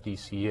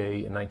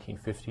FFDCA in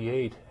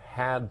 1958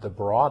 had the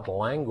broad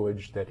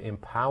language that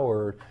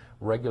empowered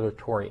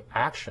regulatory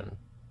action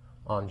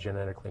on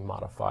genetically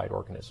modified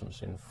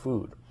organisms in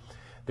food.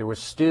 There was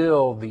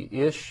still the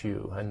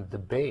issue and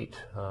debate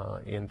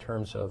in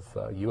terms of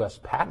U.S.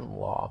 patent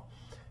law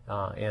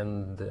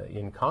and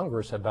in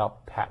Congress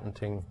about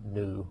patenting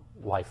new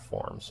life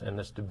forms, and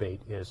this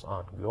debate is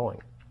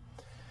ongoing.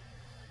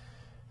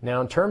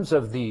 Now, in terms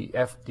of the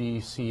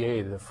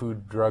FDCA, the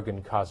Food, Drug,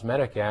 and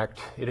Cosmetic Act,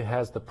 it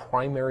has the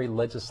primary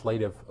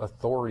legislative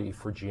authority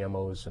for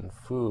GMOs in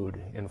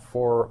food. In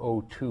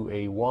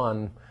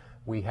 402A1,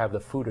 we have the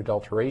food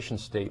adulteration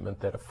statement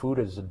that a food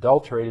is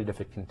adulterated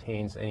if it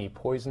contains any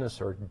poisonous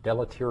or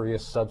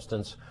deleterious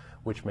substance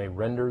which may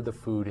render the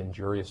food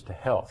injurious to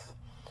health.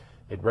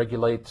 It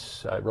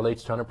relates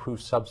to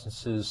unapproved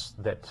substances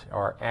that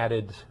are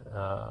added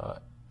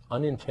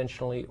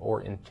unintentionally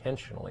or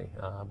intentionally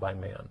by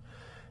man.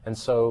 And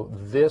so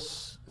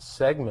this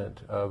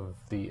segment of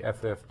the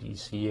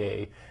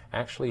FFDCA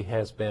actually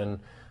has been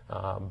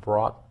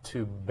brought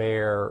to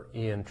bear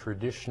in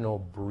traditional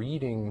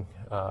breeding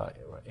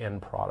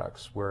end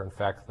products, where in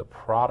fact the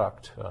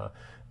product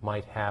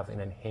might have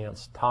an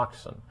enhanced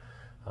toxin.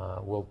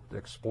 We'll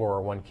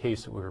explore one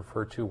case that we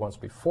referred to once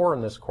before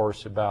in this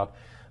course about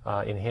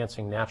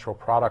enhancing natural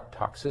product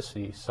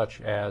toxicity, such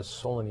as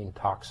solanine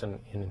toxin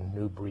in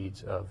new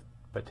breeds of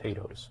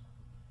potatoes.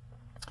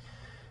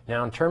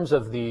 Now, in terms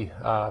of the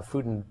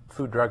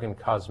Food, Drug, and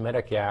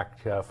Cosmetic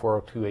Act,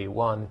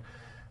 402A1,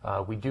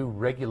 we do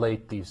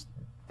regulate these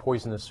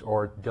poisonous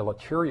or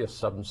deleterious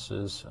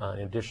substances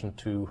in addition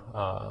to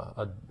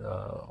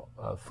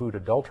food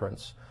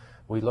adulterants.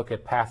 We look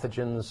at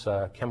pathogens,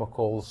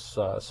 chemicals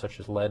such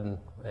as lead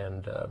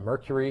and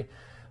mercury,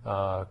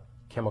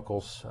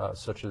 chemicals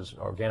such as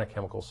organic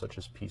chemicals such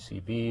as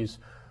PCBs,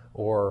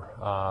 or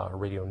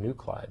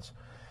radionuclides.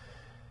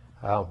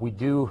 We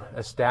do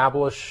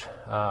establish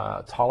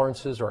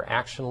tolerances or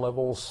action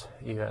levels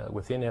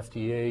within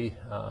FDA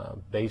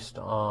based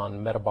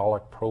on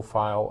metabolic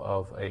profile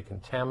of a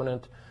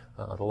contaminant,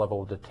 the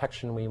level of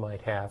detection we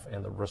might have,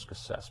 and the risk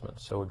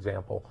assessment. So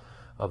example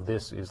of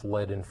this is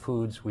lead in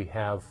foods. We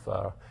have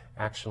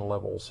action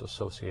levels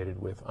associated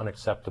with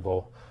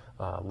unacceptable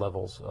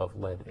levels of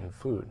lead in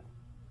food.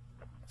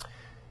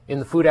 In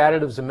the Food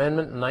Additives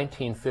Amendment in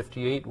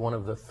 1958, one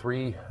of the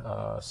three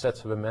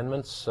sets of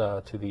amendments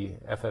to the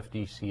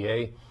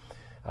FFDCA,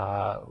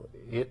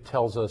 it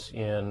tells us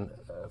in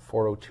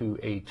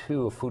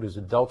 402A2, a food is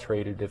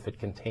adulterated if it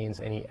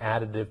contains any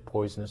additive,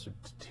 poisonous,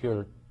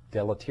 or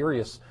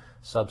deleterious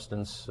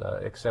substance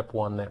except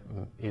one that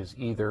is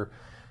either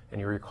And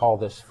you recall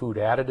this food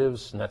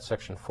additives, and that's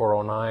section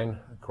 409,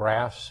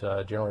 GRAS,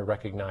 generally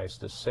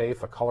recognized as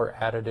safe, a color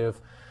additive,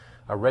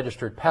 a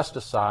registered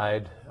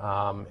pesticide,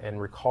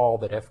 and recall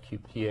that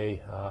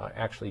FQPA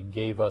actually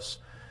gave us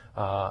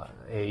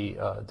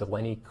a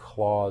Delaney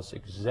Clause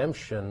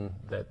exemption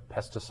that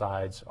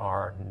pesticides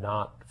are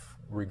not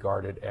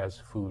regarded as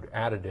food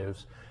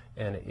additives,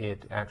 and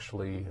it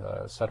actually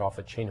set off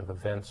a chain of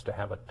events to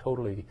have a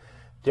totally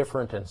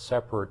different and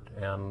separate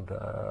and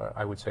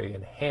I would say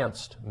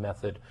enhanced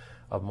method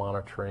of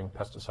monitoring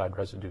pesticide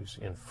residues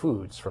in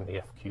foods from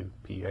the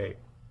FQPA.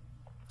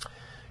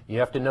 You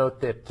have to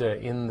note that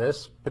in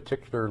this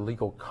particular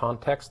legal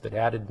context, that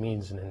added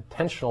means an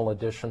intentional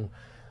addition,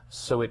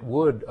 so it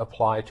would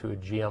apply to a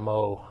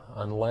GMO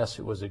unless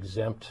it was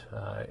exempt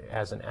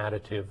as an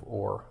additive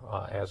or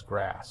as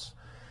GRAS.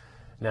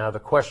 Now, the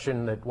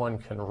question that one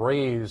can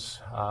raise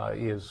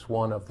is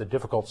one of the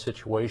difficult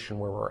situation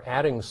where we're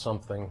adding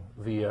something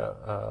via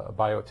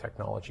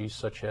biotechnology,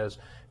 such as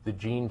the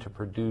gene to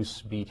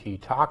produce Bt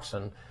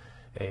toxin.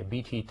 A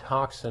Bt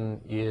toxin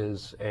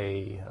is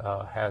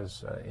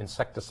has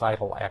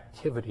insecticidal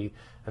activity,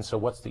 and so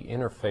what's the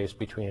interface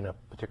between a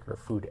particular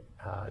food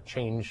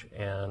change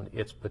and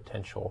its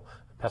potential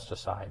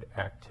pesticide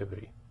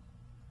activity?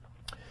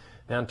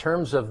 Now, in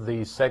terms of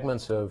the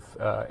segments of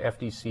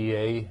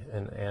FDCA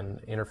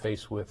and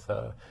interface with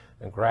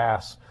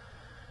GRAS,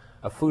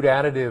 a food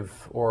additive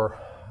or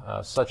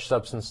such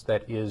substance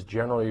that is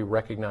generally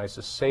recognized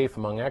as safe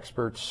among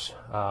experts,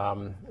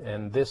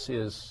 and this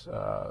is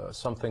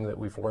something that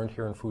we've learned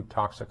here in food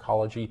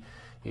toxicology,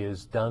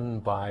 is done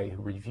by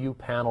review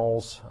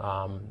panels.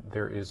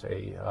 There is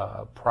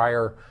a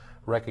prior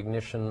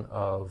recognition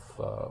of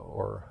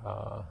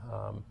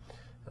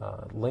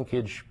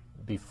linkage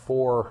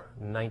before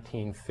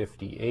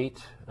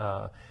 1958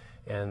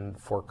 and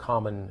for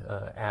common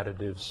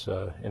additives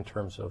in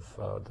terms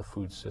of the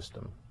food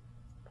system.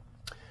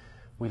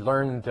 We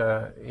learned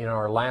in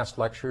our last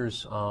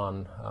lectures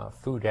on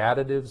food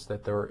additives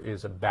that there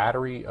is a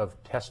battery of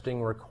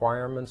testing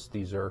requirements.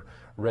 These are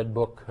Red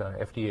Book,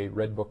 FDA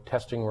Red Book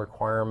testing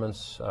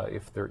requirements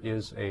if there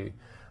is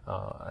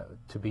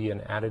to be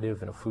an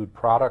additive in a food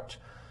product.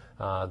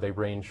 They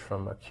range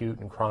from acute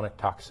and chronic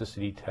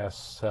toxicity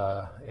tests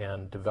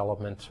and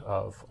development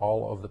of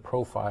all of the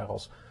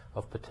profiles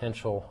of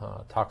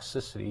potential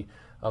toxicity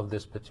of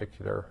this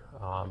particular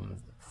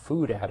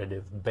food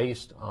additive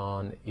based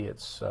on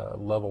its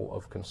level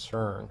of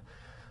concern.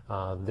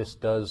 This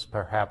does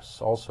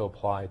perhaps also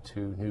apply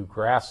to new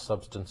GRAS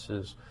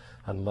substances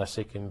unless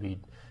it can be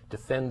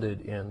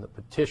defended in the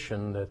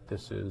petition that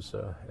this is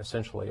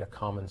essentially a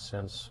common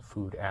sense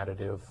food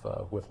additive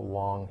with a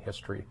long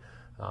history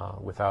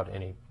without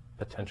any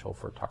potential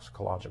for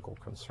toxicological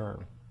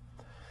concern.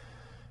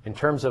 In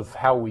terms of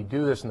how we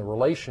do this in the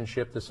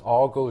relationship, this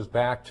all goes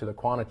back to the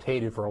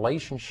quantitative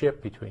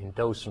relationship between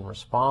dose and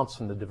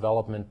response and the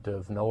development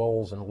of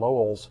Noels and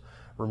Lowells.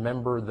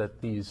 Remember that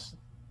these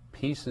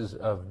pieces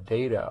of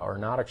data are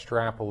not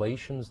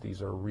extrapolations.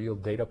 These are real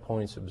data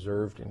points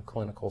observed in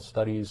clinical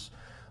studies,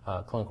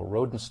 clinical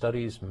rodent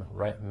studies,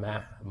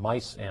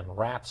 mice and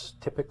rats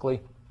typically.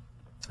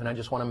 And I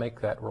just want to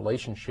make that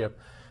relationship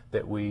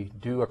that we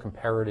do a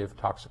comparative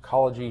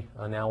toxicology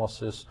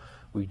analysis,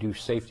 we do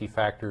safety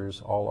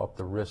factors all up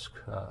the risk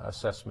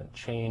assessment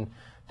chain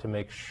to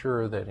make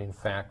sure that in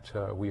fact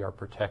we are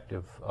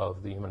protective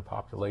of the human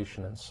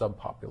population and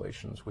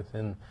subpopulations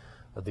within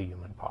the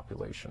human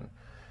population.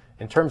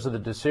 In terms of the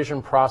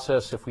decision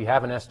process, if we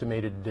have an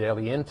estimated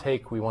daily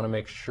intake, we want to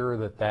make sure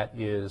that that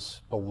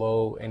is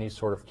below any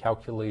sort of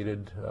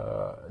calculated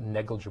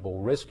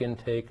negligible risk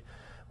intake.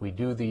 We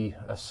do the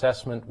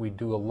assessment, we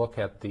do a look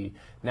at the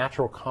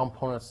natural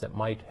components that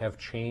might have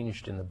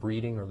changed in the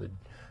breeding or the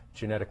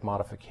genetic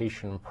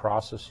modification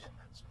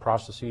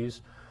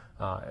processes,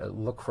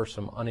 look for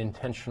some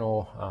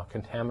unintentional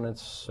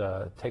contaminants,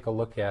 take a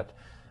look at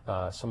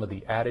some of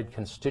the added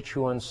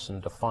constituents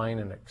and define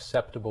an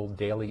acceptable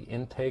daily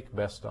intake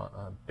based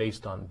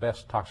on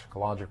best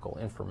toxicological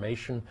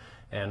information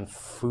and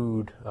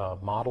food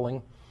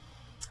modeling.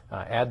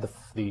 Add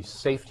the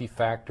safety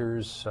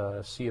factors,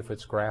 see if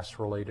it's GRAS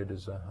related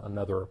is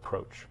another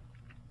approach.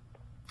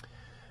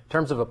 In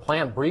terms of a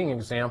plant breeding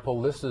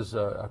example, this is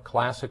a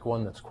classic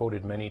one that's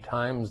quoted many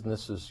times, and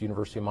this is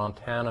University of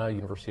Montana,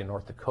 University of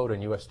North Dakota,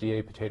 and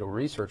USDA Potato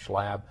Research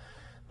Lab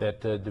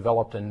that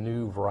developed a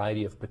new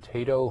variety of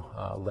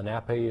potato.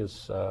 Lenape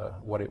is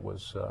what it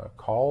was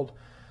called.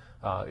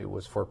 It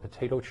was for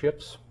potato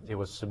chips. It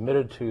was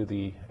submitted to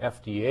the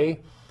FDA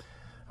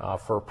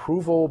for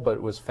approval, but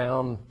it was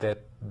found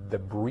that the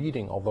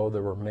breeding, although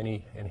there were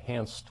many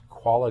enhanced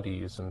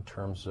qualities in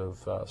terms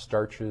of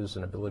starches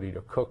and ability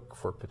to cook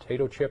for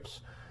potato chips,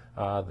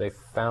 they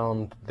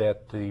found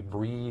that the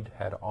breed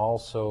had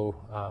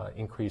also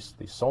increased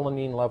the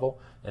solanine level,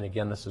 and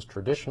again this is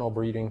traditional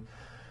breeding,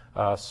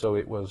 so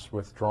it was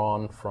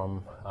withdrawn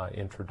from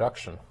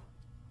introduction.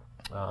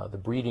 The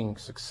breeding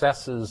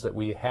successes that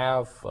we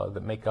have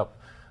that make up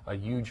a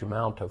huge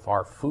amount of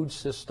our food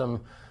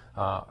system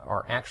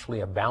are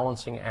actually a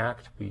balancing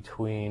act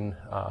between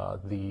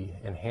the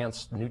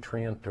enhanced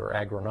nutrient or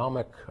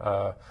agronomic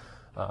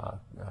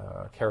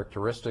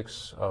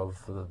characteristics of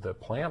the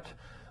plant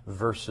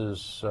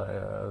versus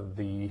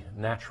the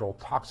natural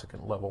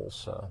toxicant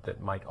levels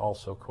that might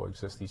also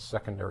coexist, these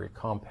secondary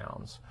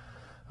compounds.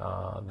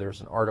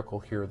 There's an article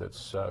here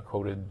that's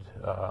quoted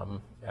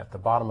at the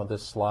bottom of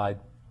this slide,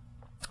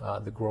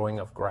 The Growing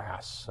of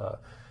Grass,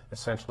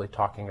 essentially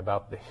talking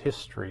about the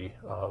history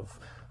of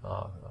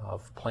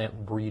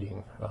plant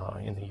breeding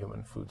in the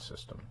human food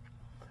system.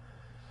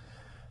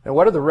 Now,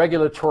 what are the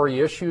regulatory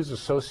issues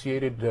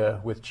associated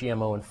with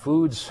GMO in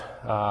foods?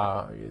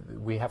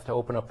 We have to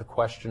open up the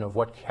question of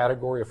what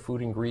category of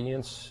food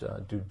ingredients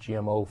do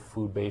GMO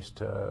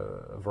food-based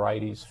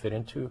varieties fit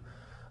into?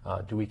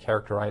 Do we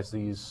characterize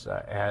these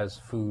as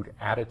food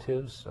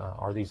additives?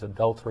 Are these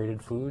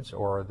adulterated foods,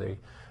 or are they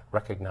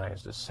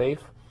recognized as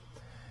safe?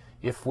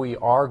 If we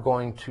are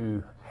going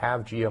to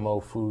have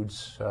GMO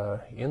foods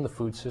in the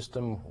food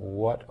system,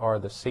 what are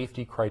the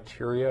safety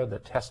criteria, the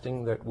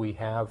testing that we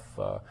have?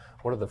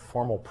 What are the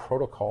formal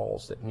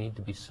protocols that need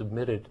to be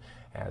submitted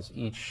as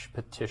each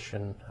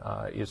petition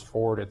is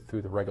forwarded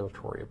through the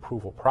regulatory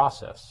approval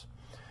process?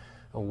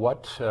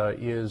 What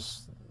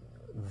is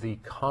the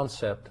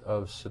concept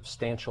of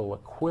substantial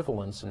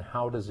equivalence, and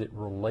how does it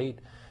relate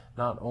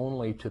not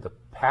only to the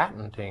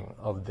patenting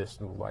of this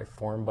new life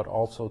form, but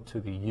also to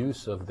the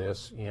use of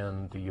this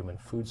in the human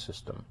food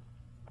system?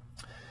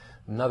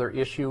 Another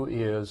issue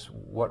is,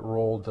 what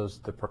role does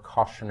the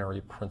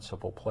precautionary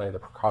principle play? The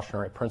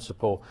precautionary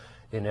principle,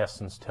 in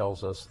essence,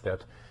 tells us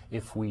that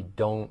if we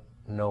don't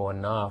know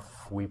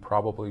enough, we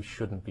probably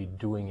shouldn't be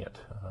doing it.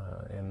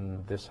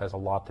 And this has a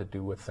lot to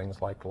do with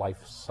things like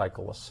life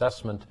cycle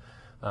assessment,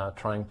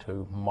 trying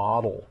to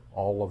model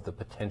all of the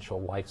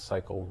potential life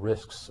cycle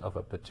risks of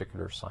a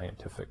particular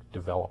scientific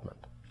development.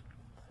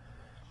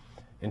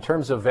 In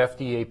terms of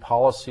FDA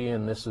policy,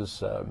 and this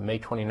is May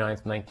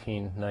 29th,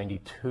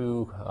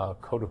 1992,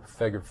 Code of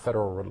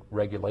Federal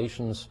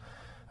Regulations,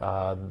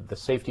 the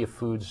safety of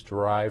foods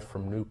derived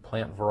from new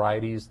plant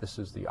varieties. This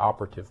is the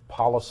operative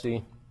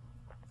policy.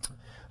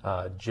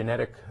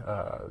 Genetic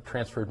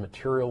transferred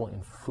material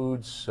in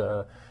foods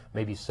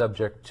may be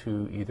subject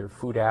to either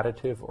food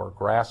additive or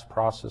GRAS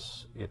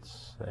process.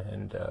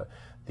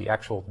 The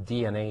actual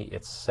DNA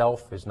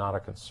itself is not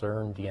a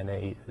concern.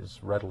 DNA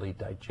is readily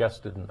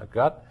digested in the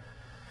gut.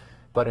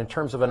 But in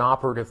terms of an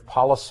operative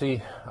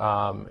policy,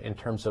 in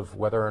terms of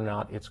whether or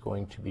not it's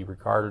going to be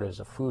regarded as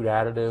a food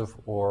additive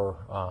or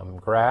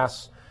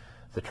GRAS,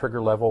 the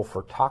trigger level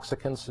for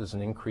toxicants is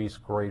an increase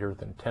greater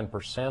than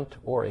 10%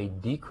 or a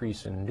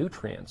decrease in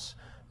nutrients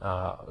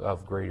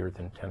of greater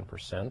than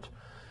 10%.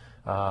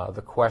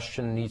 The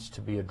question needs to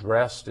be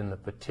addressed in the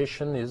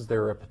petition: is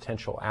there a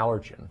potential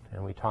allergen?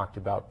 And we talked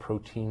about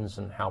proteins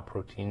and how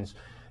proteins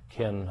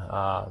can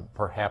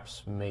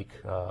perhaps make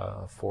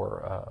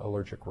for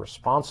allergic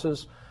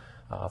responses.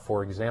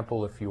 For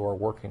example, if you are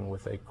working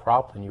with a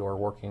crop and you are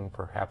working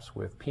perhaps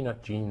with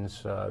peanut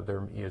genes,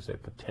 there is a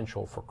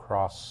potential for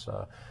cross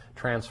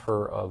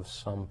transfer of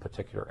some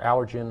particular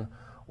allergen,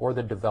 or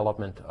the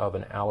development of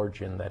an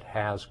allergen that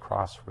has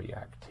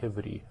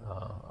cross-reactivity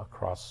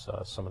across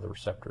some of the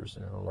receptors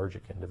in an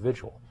allergic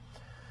individual.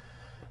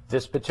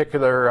 This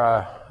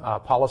particular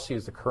policy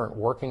is the current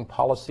working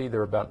policy.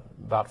 There are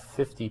about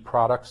 50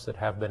 products that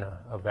have been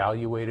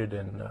evaluated,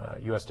 and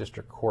U.S.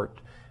 District Court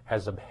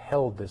has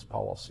upheld this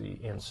policy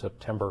in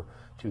September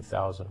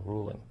 2000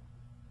 ruling.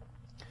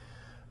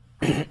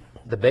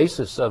 The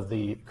basis of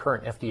the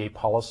current FDA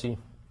policy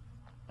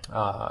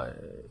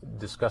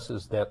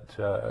discusses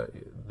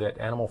that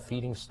animal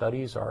feeding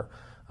studies are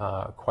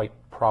quite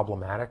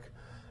problematic.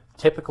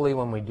 Typically,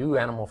 when we do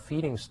animal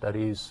feeding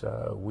studies,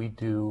 we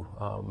do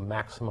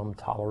maximum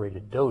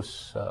tolerated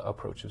dose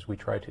approaches. We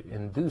try to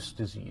induce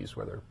disease,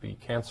 whether it be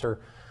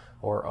cancer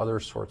or other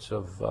sorts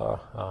of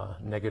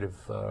negative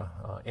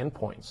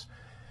endpoints.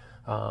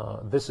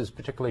 This is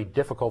particularly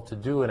difficult to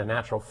do in a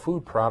natural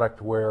food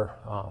product where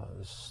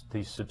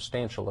the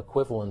substantial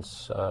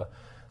equivalence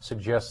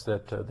suggests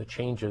that the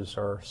changes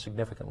are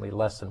significantly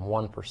less than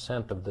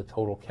 1% of the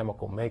total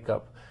chemical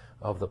makeup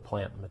of the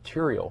plant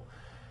material.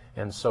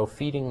 And so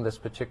feeding this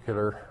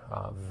particular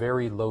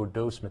very low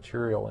dose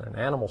material in an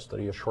animal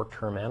study, a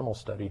short-term animal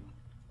study,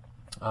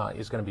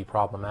 is going to be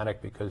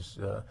problematic because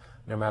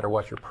no matter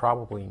what, you're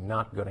probably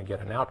not going to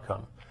get an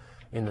outcome.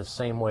 In the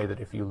same way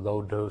that if you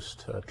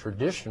low-dosed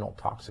traditional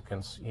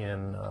toxicants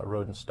in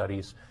rodent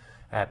studies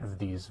at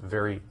these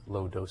very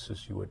low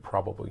doses, you would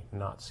probably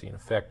not see an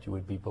effect. You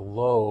would be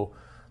below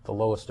the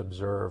lowest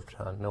observed,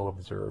 no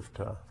observed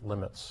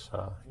limits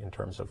in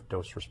terms of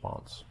dose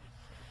response.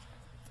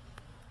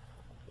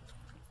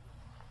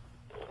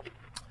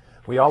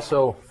 We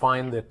also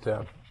find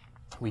that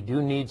we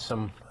do need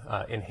some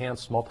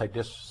enhanced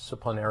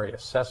multidisciplinary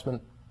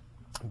assessment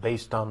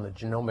based on the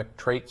genomic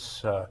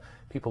traits.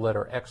 People that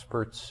are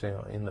experts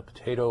in the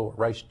potato or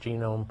rice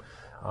genome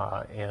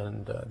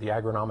and the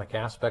agronomic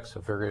aspects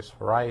of various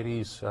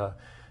varieties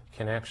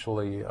can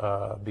actually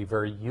be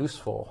very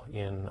useful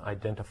in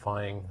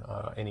identifying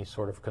any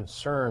sort of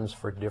concerns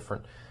for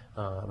different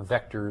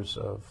vectors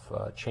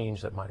of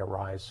change that might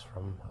arise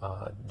from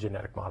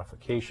genetic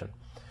modification.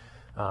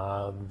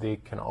 They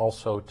can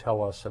also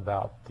tell us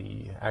about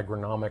the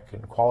agronomic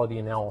and quality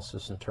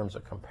analysis in terms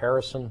of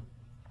comparison.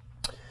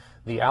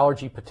 The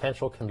allergy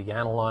potential can be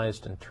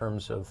analyzed in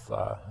terms of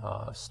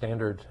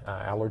standard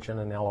allergen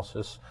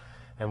analysis,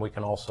 and we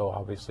can also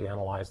obviously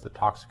analyze the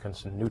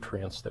toxicants and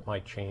nutrients that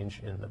might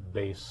change in the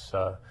base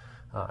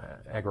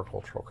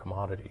agricultural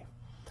commodity.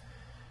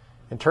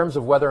 In terms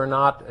of whether or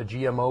not a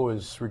GMO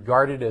is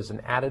regarded as an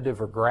additive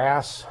or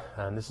GRAS,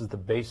 and this is the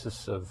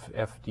basis of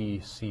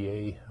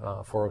FDCA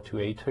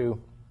 402A2,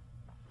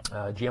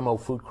 GMO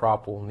food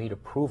crop will need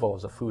approval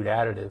as a food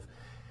additive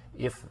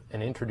if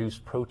an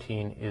introduced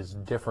protein is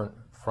different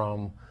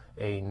from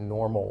a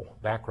normal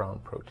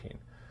background protein.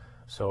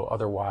 So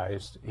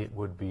otherwise it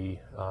would be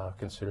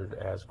considered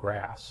as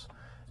GRAS.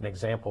 An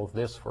example of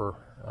this, for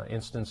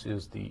instance,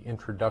 is the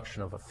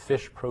introduction of a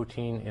fish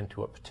protein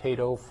into a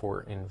potato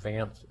for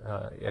enhanced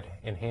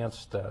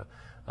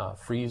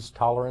freeze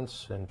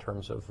tolerance in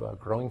terms of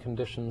growing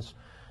conditions.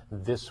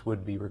 This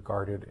would be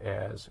regarded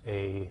as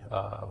a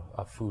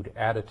food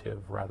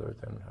additive rather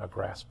than a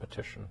GRAS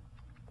petition.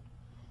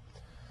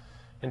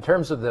 In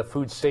terms of the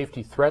food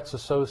safety threats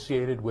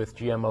associated with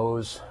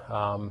GMOs,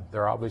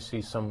 there are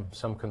obviously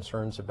some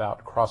concerns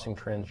about crossing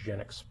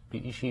transgenic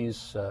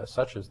species,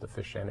 such as the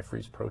fish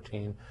antifreeze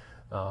protein,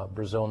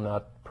 Brazil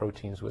nut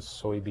proteins with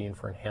soybean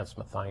for enhanced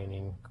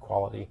methionine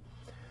quality.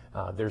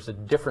 There's a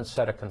different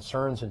set of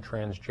concerns in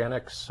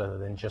transgenics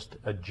than just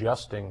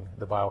adjusting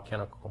the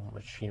biochemical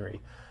machinery.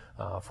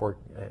 For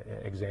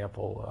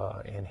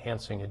example,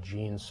 enhancing a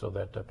gene so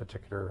that a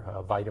particular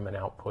vitamin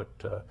output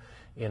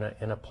in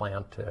a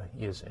plant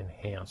is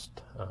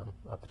enhanced,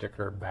 a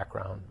particular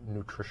background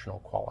nutritional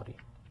quality.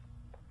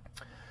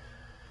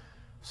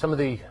 Some of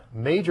the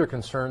major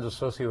concerns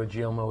associated with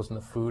GMOs in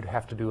the food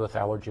have to do with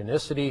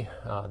allergenicity,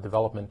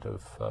 development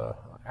of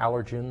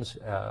allergens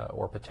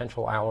or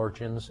potential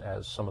allergens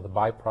as some of the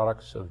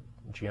byproducts of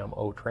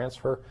GMO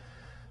transfer.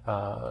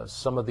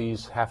 Some of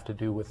these have to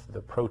do with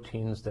the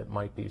proteins that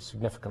might be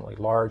significantly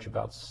large,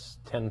 about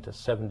 10 to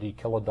 70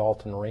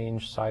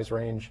 kilodalton size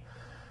range.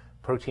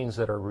 Proteins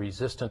that are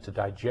resistant to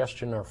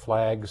digestion are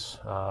flags,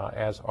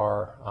 as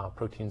are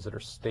proteins that are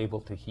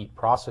stable to heat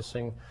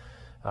processing.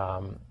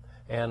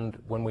 And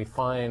when we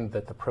find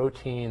that the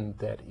protein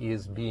that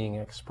is being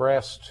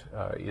expressed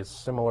is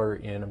similar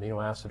in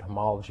amino acid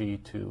homology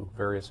to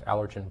various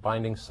allergen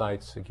binding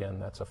sites, again,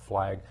 that's a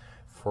flag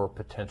for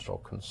potential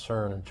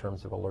concern in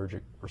terms of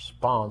allergic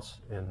response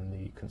in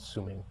the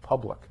consuming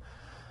public.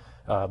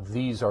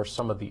 These are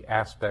some of the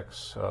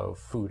aspects of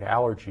food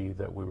allergy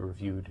that we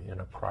reviewed in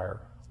a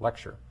prior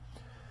lecture.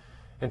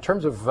 In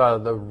terms of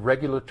the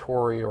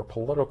regulatory or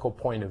political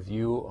point of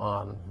view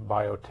on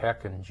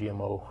biotech and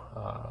GMO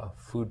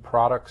food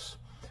products,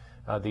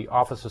 the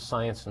Office of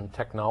Science and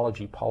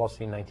Technology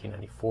Policy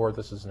 1994,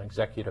 this is an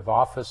executive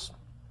office,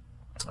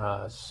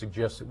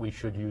 suggests that we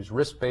should use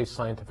risk-based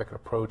scientific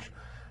approach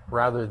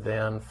rather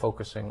than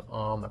focusing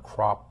on the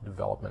crop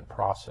development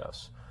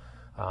process.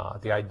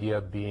 The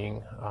idea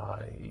being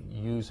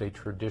use a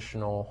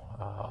traditional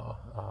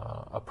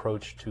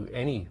approach to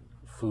any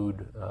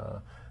food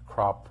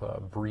crop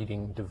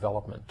breeding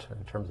development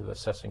in terms of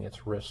assessing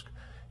its risk,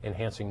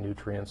 enhancing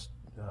nutrients,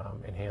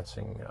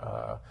 enhancing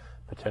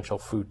potential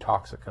food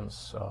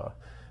toxicants,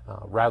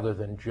 rather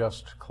than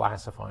just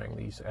classifying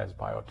these as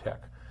biotech.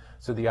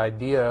 So the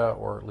idea,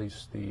 or at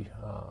least the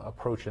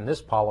approach in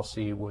this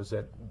policy, was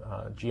that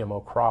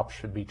GMO crops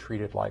should be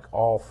treated like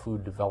all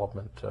food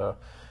development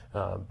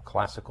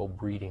classical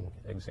breeding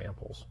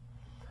examples.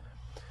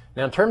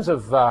 Now, in terms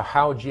of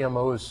how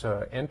GMOs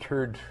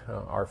entered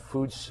our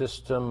food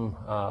system,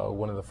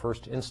 one of the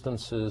first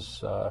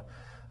instances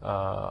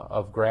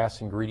of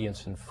GRAS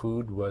ingredients in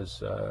food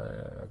was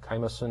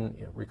chymosin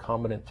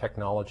recombinant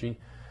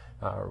technology.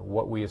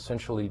 What we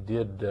essentially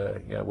did,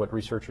 what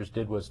researchers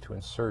did, was to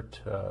insert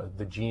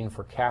the gene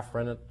for calf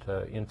rennet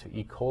into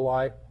E.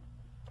 coli.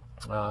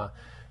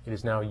 It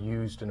is now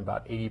used in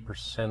about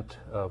 80%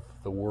 of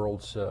the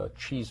world's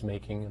cheese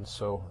making, and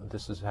so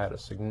this has had a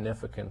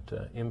significant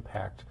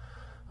impact.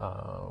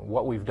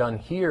 What we've done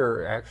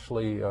here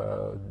actually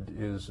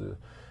is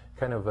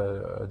kind of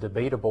a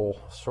debatable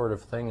sort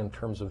of thing in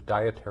terms of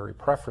dietary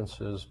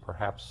preferences,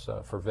 perhaps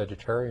for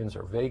vegetarians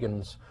or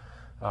vegans,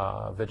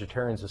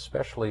 vegetarians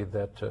especially,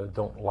 that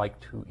don't like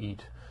to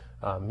eat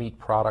meat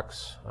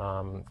products.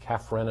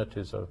 Calf rennet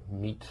is a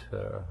meat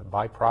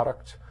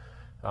byproduct.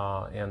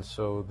 And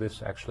so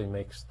this actually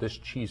makes this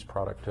cheese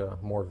product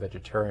more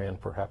vegetarian,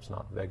 perhaps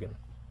not vegan.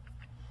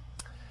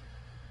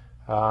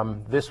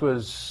 This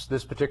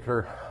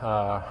particular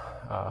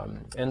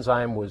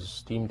enzyme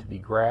was deemed to be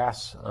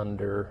GRAS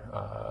under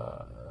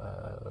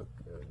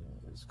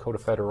Code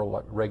of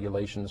Federal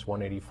Regulations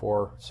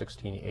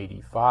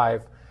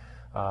 184/1685,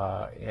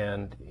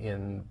 and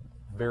in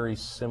very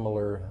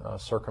similar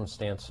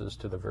circumstances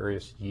to the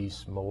various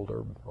yeast, mold,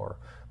 or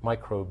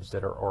microbes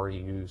that are already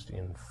used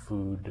in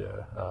food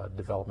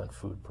development,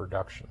 food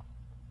production.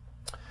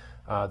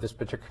 This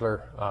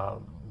particular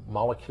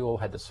molecule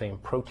had the same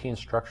protein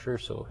structure,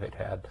 so it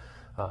had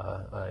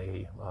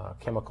a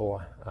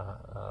chemical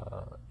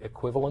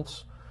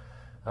equivalence.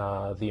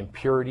 The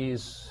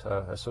impurities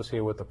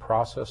associated with the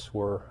process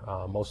were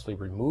mostly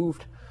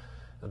removed.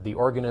 The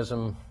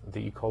organism, the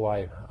E.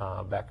 coli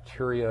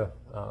bacteria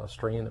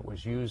strain that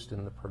was used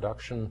in the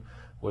production,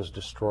 was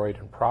destroyed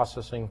in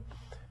processing,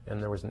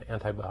 and there was an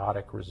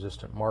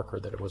antibiotic-resistant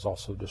marker that it was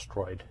also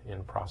destroyed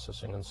in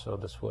processing. And so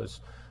this was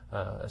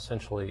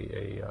essentially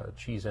a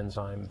cheese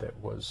enzyme that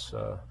was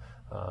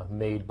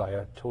made by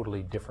a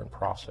totally different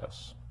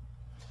process.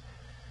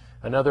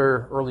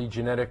 Another early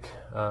genetic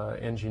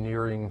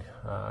engineering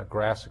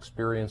GRAS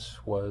experience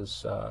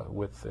was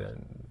with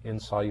an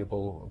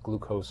insoluble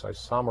glucose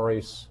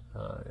isomerase,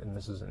 and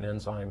this is an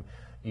enzyme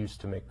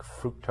used to make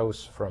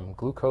fructose from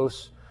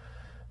glucose.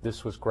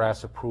 This was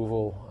GRAS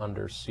approval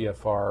under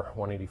CFR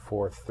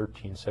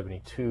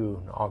 184-1372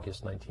 in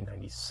August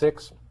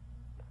 1996.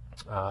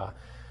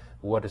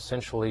 What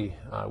essentially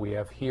we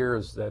have here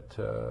is that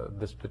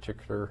this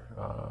particular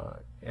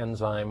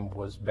enzyme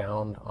was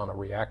bound on a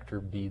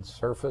reactor bead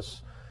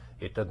surface.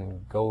 It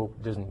doesn't go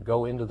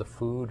into the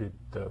food.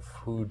 The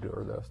food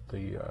or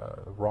the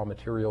raw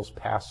materials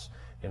pass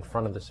in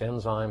front of this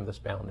enzyme, this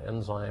bound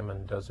enzyme,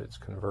 and does its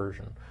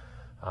conversion.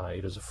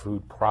 It is a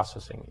food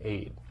processing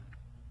aid.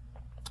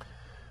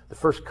 The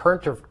first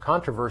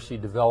controversy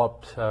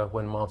developed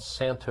when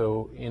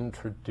Monsanto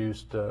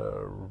introduced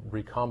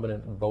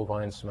recombinant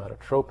bovine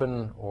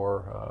somatotropin,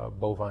 or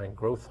bovine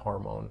growth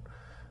hormone.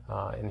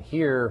 And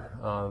here,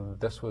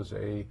 this was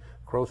a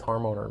growth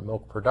hormone or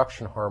milk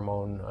production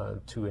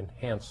hormone to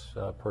enhance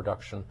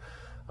production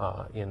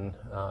in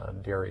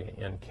dairy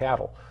and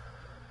cattle.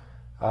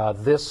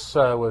 This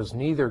was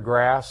neither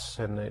GRAS,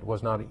 and it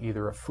was not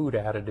either a food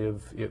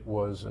additive. It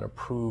was an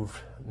approved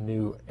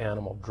new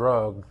animal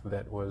drug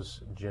that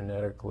was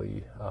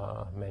genetically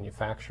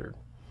manufactured.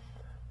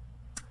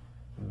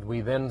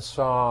 We then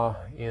saw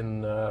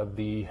in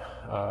the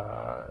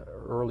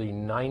early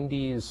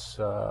 90s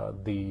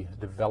the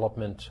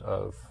development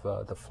of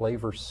the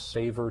Flavor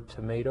Savor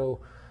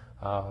tomato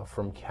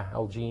from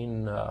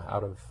Calgene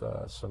out of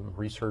some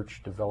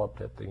research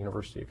developed at the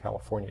University of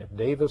California at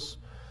Davis.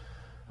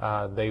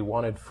 They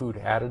wanted food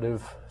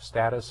additive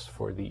status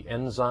for the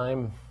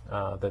enzyme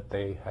that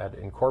they had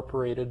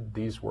incorporated.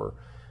 These were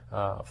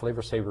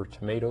Flavor Savor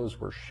tomatoes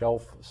were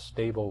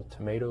shelf-stable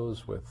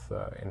tomatoes with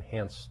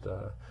enhanced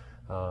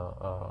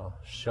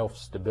shelf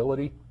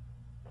stability.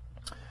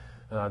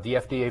 The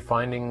FDA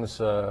findings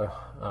were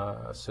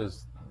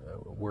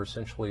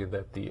essentially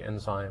that the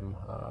enzyme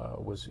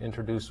was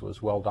introduced,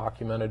 was well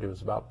documented. It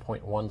was about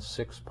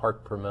 0.16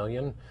 part per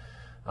million.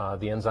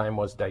 The enzyme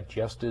was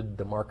digested.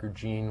 The marker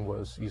gene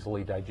was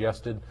easily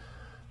digested.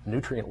 The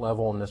nutrient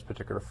level in this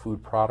particular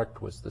food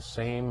product was the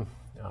same.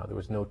 There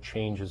was no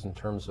changes in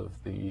terms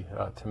of the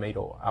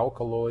tomato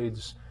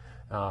alkaloids,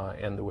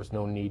 and there was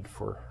no need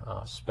for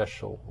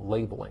special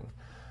labeling.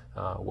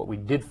 What we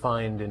did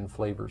find in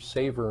Flavor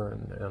Savor,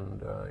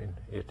 and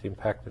it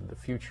impacted the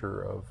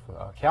future of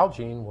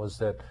Calgene, was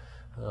that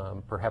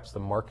perhaps the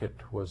market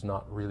was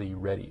not really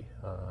ready.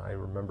 I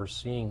remember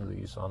seeing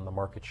these on the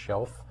market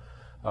shelf.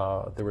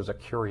 There was a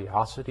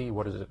curiosity,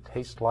 what does it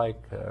taste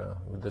like?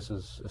 This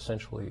is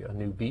essentially a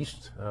new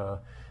beast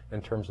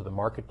in terms of the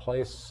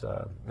marketplace,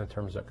 in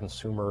terms of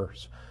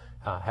consumers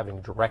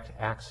having direct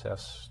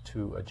access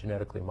to a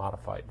genetically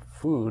modified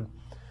food.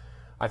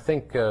 I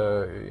think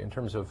in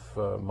terms of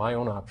my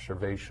own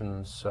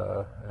observations,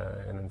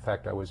 and in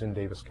fact I was in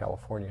Davis,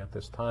 California at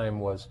this time,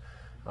 was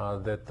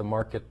that the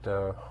market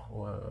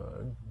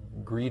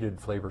greeted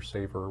Flavor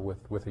Savor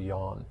with a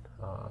yawn.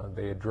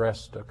 They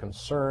addressed a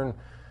concern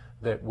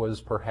that was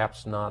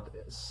perhaps not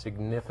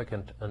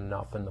significant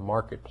enough in the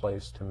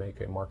marketplace to make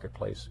a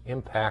marketplace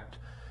impact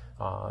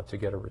to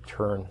get a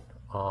return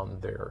on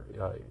their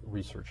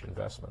research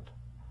investment.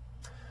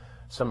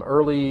 Some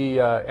early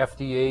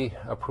FDA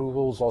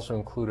approvals also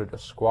included a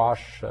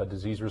squash,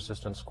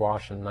 disease-resistant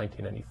squash in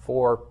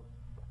 1994,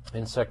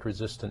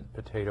 insect-resistant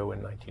potato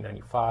in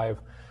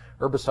 1995,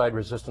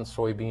 herbicide-resistant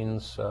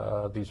soybeans,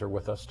 these are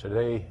with us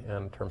today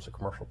in terms of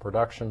commercial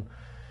production,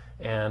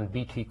 and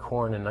BT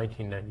corn in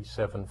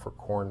 1997 for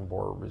corn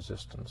borer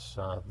resistance.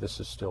 This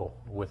is still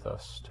with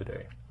us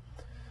today.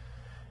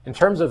 In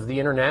terms of the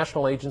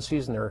international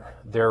agencies and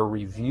their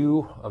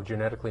review of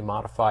genetically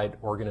modified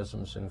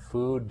organisms in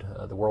food,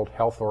 the World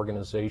Health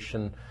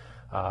Organization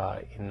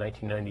in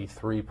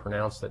 1993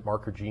 pronounced that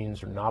marker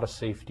genes are not a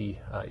safety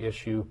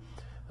issue.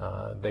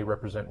 They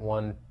represent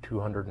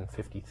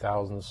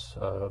 1/250,000th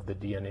of the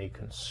DNA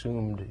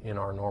consumed in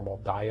our normal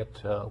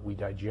diet. We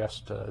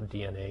digest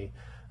DNA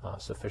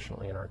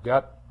sufficiently in our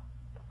gut.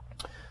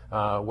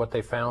 What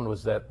they found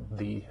was that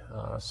the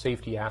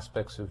safety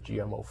aspects of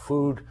GMO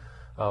food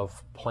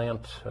of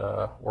plant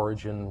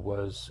origin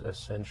was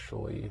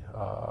essentially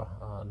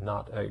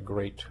not a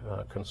great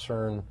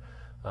concern.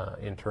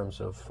 in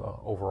terms of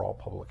overall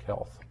public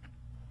health.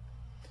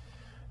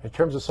 In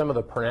terms of some of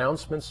the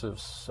pronouncements of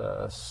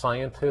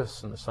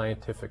scientists and the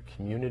scientific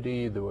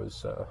community, there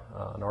was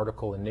an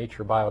article in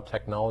Nature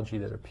Biotechnology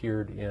that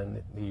appeared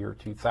in the year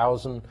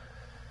 2000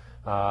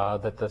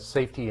 that the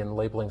safety and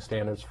labeling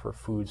standards for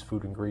foods,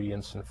 food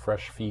ingredients, and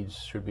fresh feeds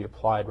should be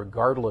applied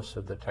regardless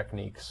of the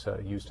techniques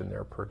used in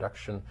their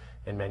production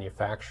and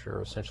manufacture,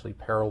 essentially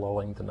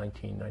paralleling the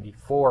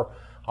 1994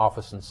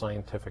 Office of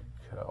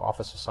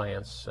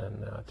Science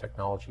and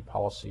Technology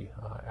Policy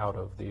out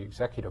of the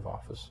Executive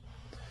Office.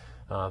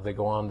 They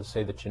go on to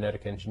say that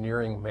genetic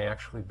engineering may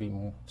actually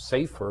be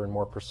safer and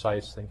more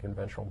precise than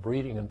conventional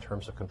breeding in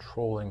terms of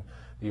controlling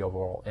the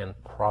overall end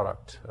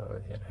product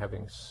and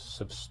having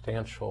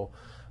substantial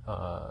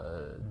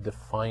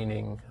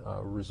defining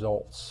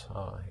results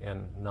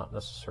and not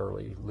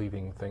necessarily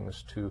leaving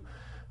things to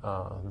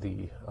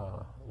the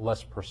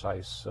less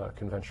precise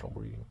conventional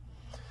breeding.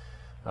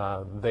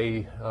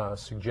 They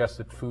suggest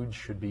that foods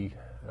should be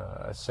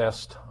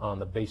assessed on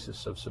the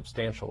basis of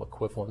substantial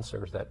equivalence.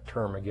 There's that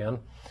term again.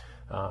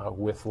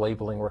 With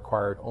labeling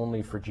required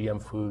only for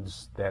GM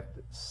foods that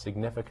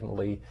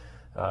significantly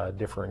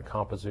differ in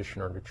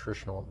composition or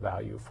nutritional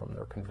value from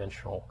their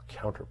conventional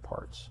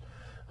counterparts.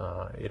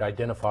 It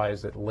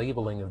identifies that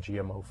labeling of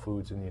GMO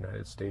foods in the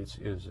United States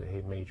is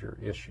a major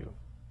issue.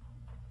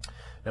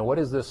 Now, what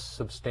is this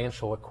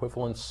substantial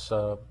equivalence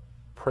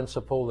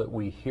principle that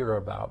we hear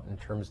about in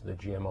terms of the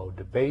GMO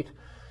debate?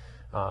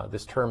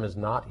 This term is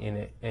not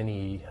in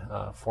any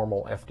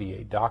formal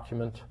FDA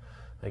document.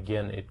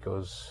 Again, it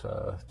goes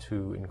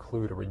to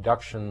include a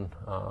reduction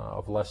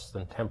of less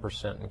than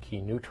 10% in key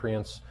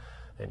nutrients,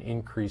 an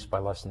increase by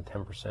less than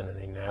 10% in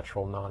a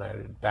natural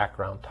non-added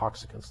background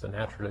toxicants, the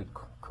naturally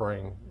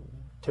occurring,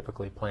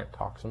 typically plant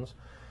toxins,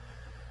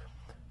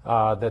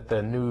 that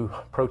the new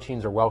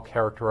proteins are well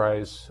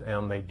characterized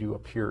and they do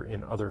appear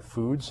in other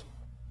foods.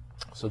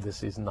 So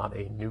this is not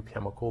a new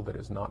chemical that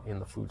is not in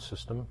the food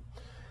system.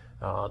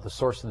 The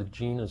source of the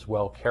gene is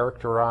well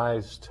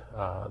characterized,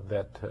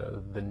 that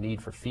the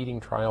need for feeding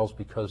trials,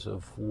 because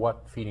of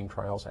what feeding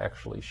trials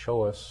actually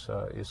show us,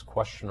 is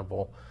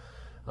questionable.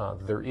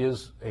 There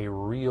is a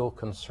real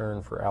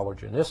concern for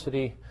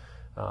allergenicity.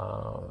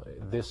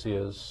 This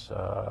is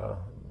a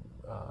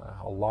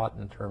lot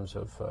in terms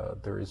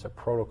of, there is a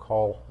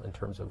protocol in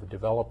terms of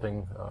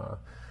developing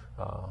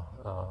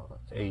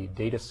a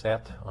data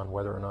set on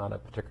whether or not a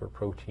particular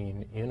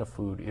protein in a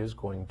food is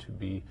going to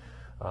be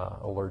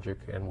allergic,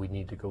 and we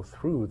need to go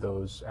through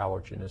those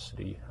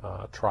allergenicity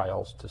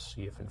trials to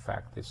see if in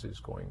fact this is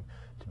going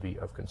to be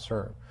of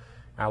concern.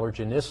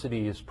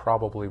 Allergenicity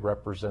probably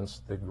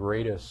represents the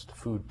greatest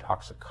food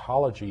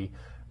toxicology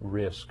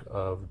risk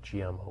of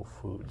GMO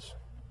foods.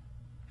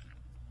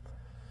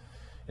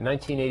 In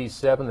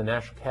 1987, the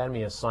National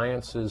Academy of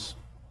Sciences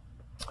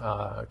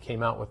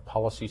came out with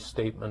policy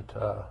statement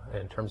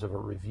in terms of a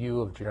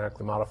review of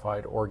genetically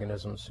modified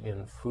organisms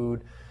in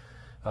food.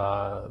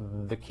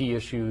 The key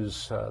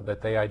issues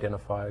that they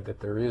identified, that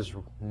there is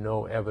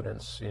no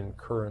evidence in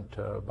current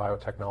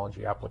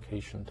biotechnology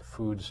application to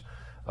foods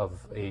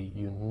of a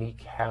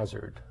unique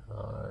hazard,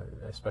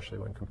 especially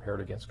when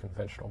compared against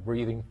conventional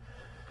breeding.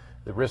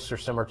 The risks are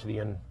similar to the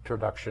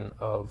introduction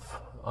of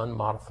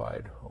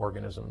unmodified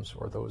organisms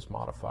or those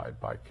modified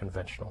by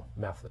conventional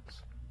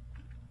methods.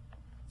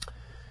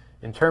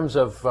 In terms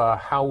of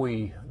how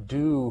we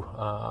do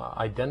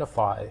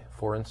identify,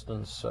 for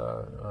instance,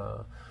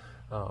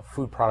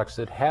 food products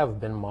that have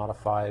been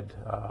modified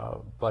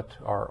but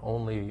are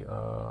only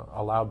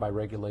allowed by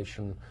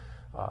regulation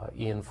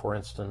in, for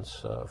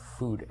instance,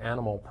 food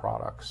animal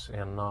products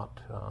and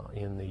not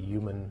in the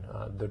human,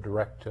 the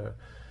direct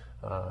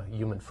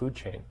human food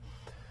chain.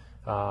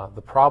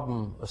 The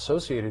problem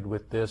associated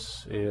with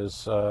this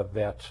is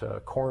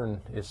that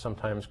corn is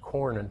sometimes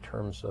corn in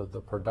terms of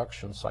the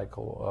production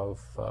cycle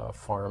of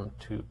farm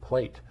to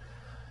plate.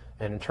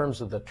 And in terms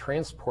of the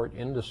transport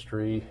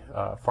industry,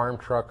 farm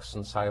trucks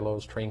and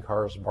silos, train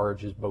cars,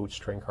 barges, boats,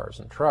 train cars,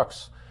 and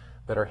trucks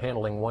that are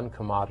handling one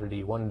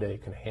commodity one day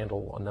can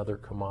handle another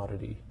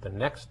commodity the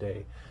next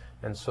day.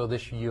 And so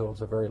this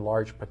yields a very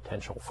large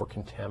potential for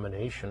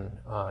contamination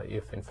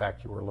if in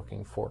fact you were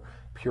looking for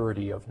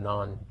purity of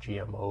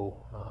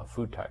non-GMO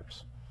food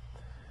types.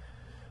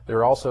 There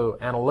are also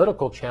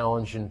analytical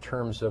challenge in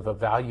terms of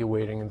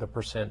evaluating the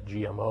percent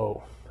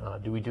GMO.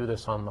 Do we do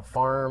this on the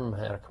farm,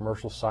 at a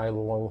commercial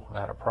silo,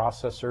 at a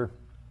processor?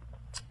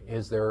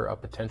 Is there a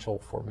potential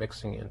for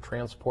mixing and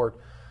transport?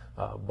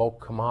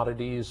 Bulk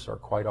commodities are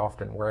quite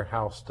often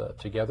warehoused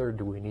together.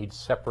 Do we need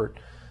separate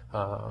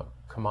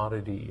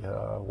commodity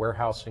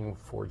warehousing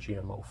for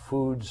GMO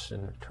foods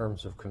in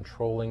terms of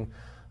controlling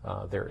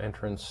their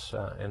entrance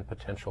and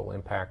potential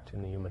impact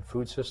in the human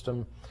food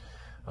system?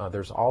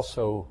 There's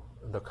also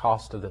the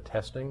cost of the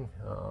testing.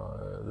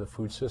 The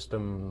food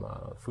system,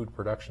 food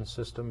production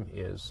system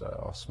is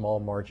a small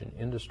margin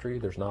industry.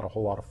 There's not a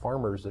whole lot of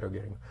farmers that are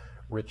getting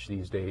rich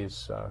these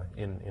days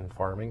in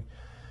farming.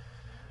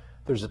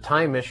 There's a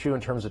time issue in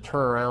terms of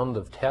turnaround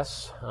of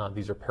tests.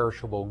 These are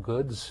perishable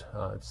goods.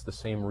 It's the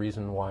same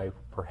reason why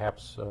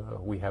perhaps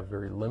we have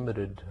very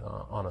limited,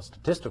 on a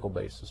statistical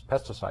basis,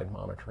 pesticide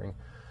monitoring,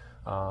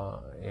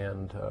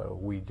 and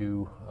we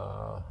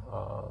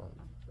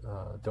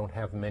don't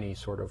have many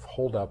sort of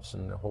holdups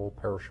in the whole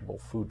perishable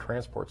food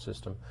transport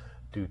system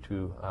due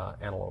to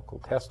analytical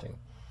testing.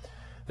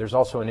 There's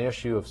also an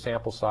issue of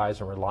sample size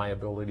and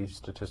reliability,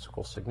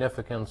 statistical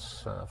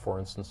significance. For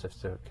instance, if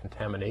it's a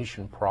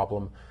contamination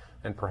problem,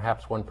 and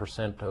perhaps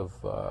 1% of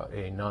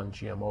a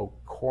non-GMO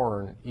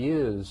corn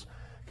is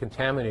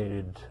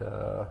contaminated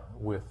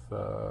with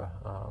a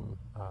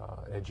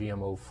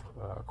GMO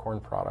corn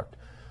product,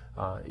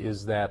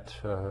 is that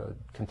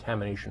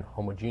contamination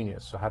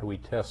homogeneous? So how do we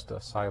test a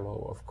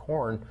silo of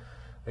corn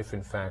if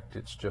in fact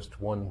it's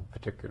just one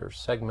particular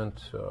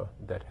segment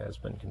that has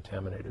been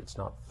contaminated? It's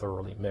not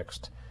thoroughly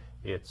mixed.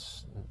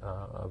 It's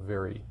a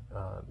very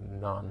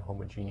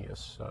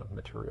non-homogeneous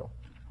material.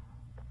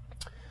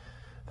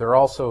 There are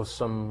also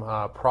some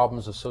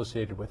problems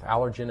associated with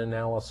allergen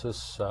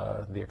analysis,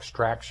 the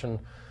extraction.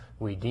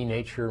 We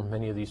denature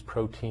many of these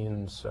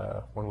proteins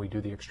when we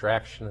do the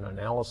extraction and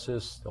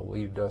analysis. They'll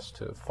lead us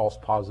to false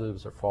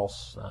positives or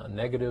false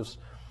negatives.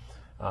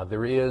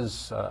 There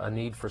is a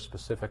need for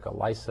specific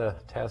ELISA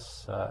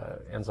tests,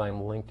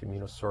 enzyme-linked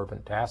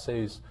immunosorbent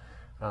assays.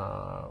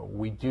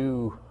 We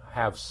do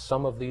have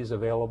some of these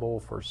available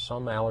for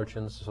some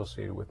allergens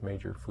associated with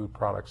major food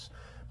products,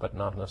 but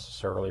not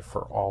necessarily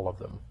for all of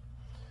them.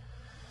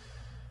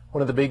 One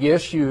of the big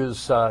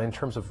issues in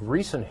terms of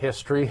recent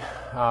history,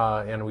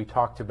 and we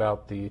talked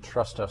about the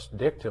trust us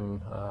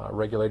dictum,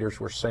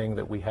 regulators were saying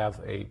that we have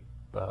a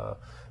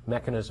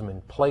mechanism in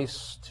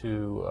place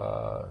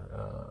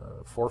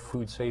for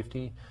food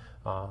safety,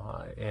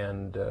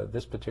 and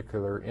this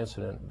particular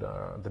incident,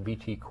 the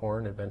BT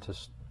corn,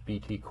 Adventist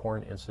BT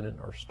corn incident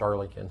or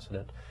Starlink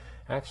incident,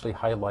 actually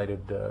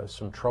highlighted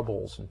some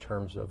troubles in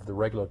terms of the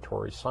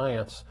regulatory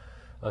science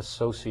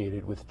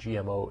associated with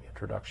GMO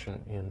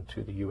introduction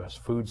into the U.S.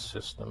 food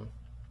system.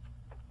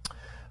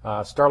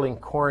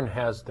 Starlink corn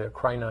has the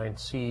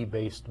Cry9C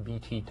based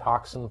Bt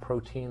toxin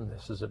protein.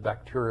 This is a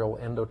bacterial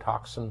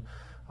endotoxin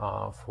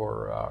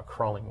for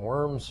crawling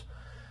worms.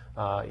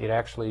 It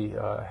actually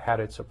had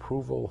its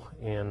approval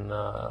in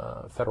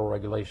Federal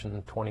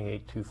Regulation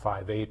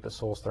 28258,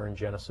 Bacillus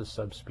thuringiensis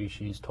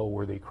subspecies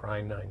tollworthy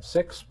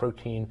Cry9-6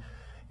 protein,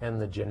 and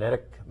the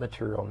genetic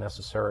material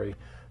necessary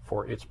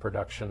for its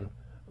production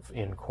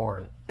in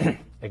corn,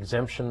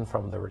 exemption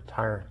from the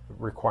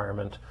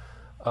requirement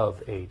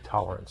of a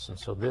tolerance. And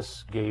so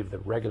this gave the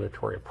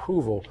regulatory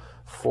approval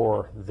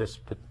for this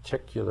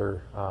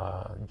particular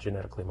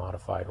genetically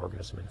modified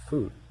organism in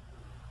food.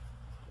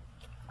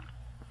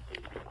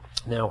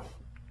 Now,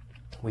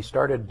 we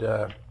started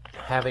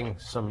having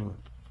some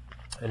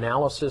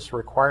analysis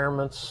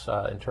requirements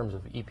in terms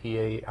of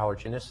EPA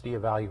allergenicity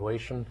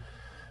evaluation.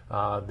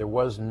 There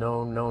was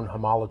no known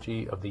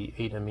homology of the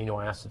 8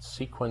 amino acid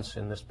sequence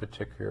in this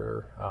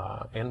particular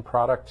end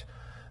product,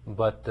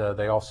 but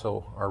they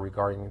also are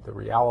regarding the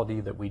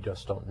reality that we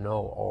just don't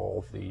know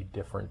all the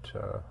different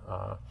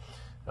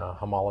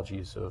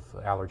homologies of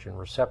allergen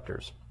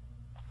receptors.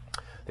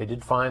 They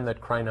did find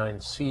that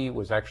Cry9C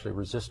was actually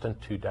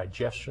resistant to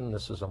digestion.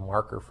 This is a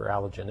marker for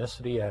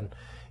allergenicity, and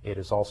it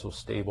is also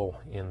stable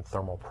in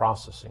thermal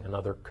processing,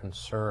 another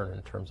concern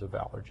in terms of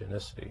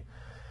allergenicity.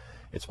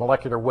 Its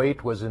molecular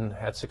weight was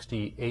at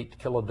 68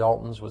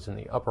 kilodaltons, was in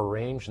the upper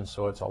range, and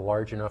so it's a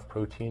large enough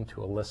protein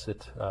to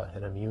elicit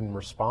an immune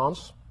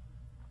response.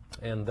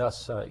 And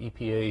thus,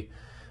 EPA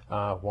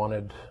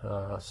wanted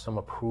some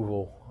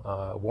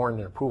approval,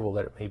 warranted approval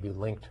that it may be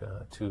linked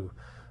to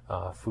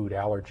food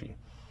allergy.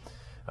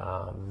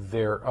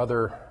 There are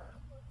other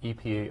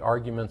EPA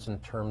arguments in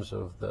terms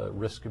of the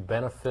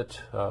risk-benefit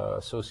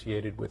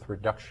associated with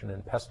reduction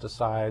in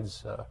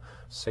pesticides,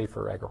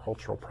 safer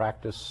agricultural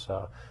practice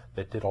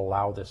that did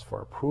allow this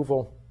for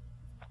approval.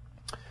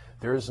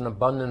 There is an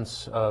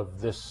abundance of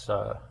this,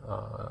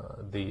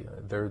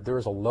 there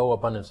is a low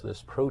abundance of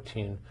this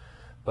protein,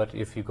 but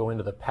if you go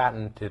into the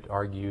patent, it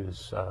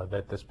argues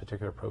that this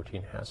particular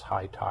protein has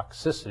high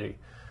toxicity.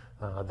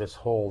 This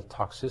whole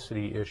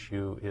toxicity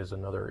issue is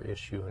another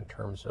issue in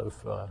terms of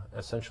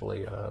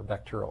essentially a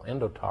bacterial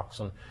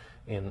endotoxin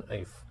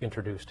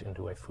introduced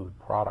into a food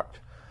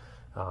product.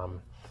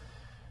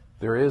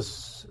 There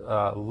is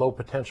low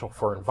potential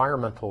for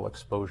environmental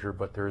exposure,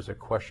 but there is a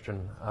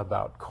question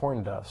about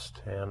corn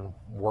dust and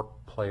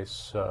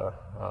workplace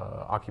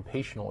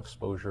occupational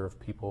exposure of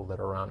people that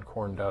are around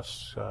corn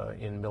dust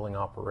in milling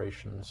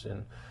operations,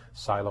 in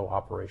silo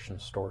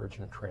operations, storage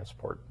and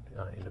transport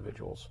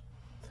individuals.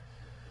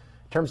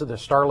 In terms of the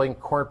Starlink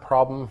corn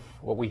problem,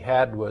 what we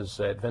had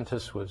was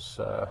Adventist was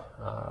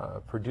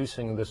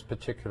producing this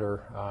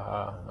particular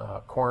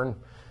corn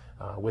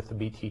with the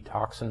Bt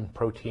toxin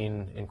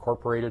protein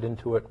incorporated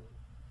into it.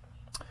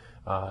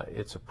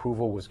 Its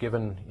approval was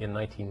given in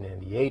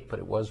 1998, but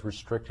it was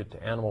restricted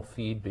to animal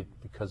feed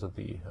because of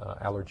the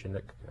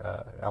allergenic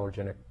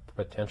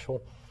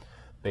potential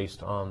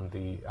based on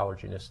the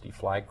allergenicity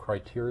flag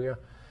criteria.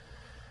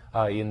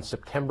 In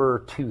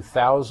September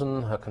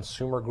 2000, a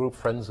consumer group,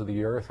 Friends of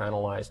the Earth,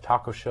 analyzed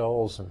taco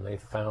shells, and they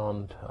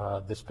found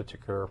this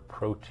particular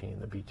protein,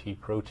 the Bt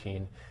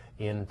protein,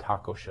 in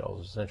taco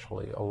shells,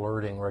 essentially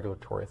alerting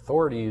regulatory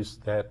authorities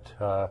that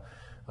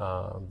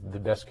the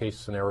best case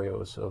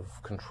scenarios of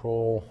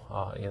control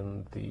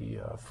in the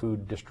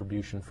food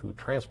distribution, food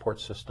transport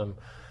system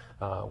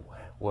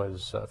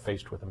was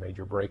faced with a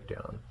major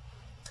breakdown.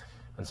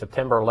 On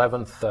September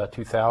 11th,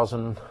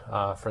 2000,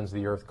 Friends of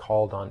the Earth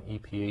called on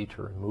EPA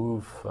to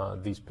remove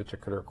these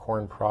particular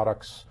corn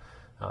products.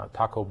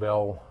 Taco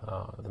Bell,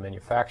 the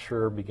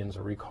manufacturer, begins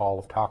a recall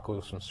of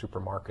tacos from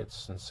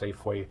supermarkets, and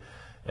Safeway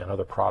and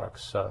other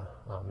products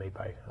made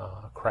by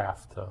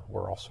Kraft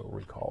were also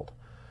recalled.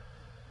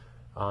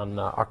 On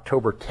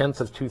October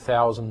 10th of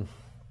 2000,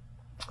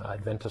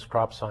 Adventist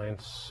Crop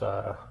Science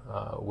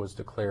was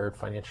declared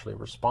financially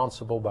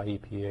responsible by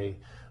EPA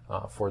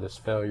for this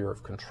failure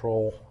of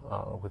control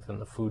within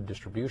the food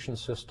distribution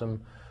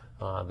system,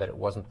 that it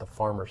wasn't the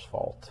farmer's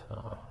fault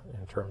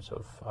in terms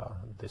of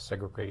the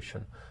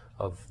segregation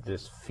of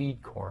this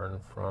feed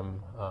corn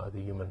from the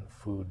human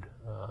food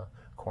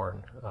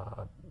corn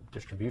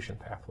distribution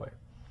pathway.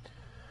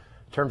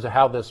 In terms of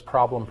how this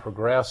problem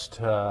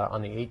progressed,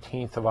 on the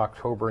 18th of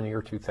October in the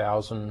year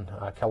 2000,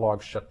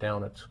 Kellogg shut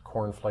down its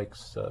Corn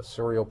Flakes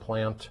cereal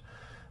plant.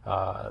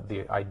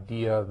 The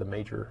idea, the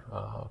major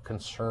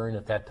concern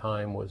at that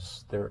time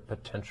was their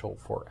potential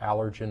for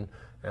allergen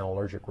and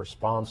allergic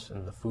response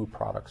in the food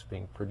products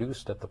being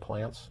produced at the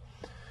plants.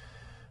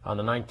 On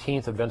the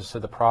 19th, Adventist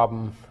said the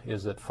problem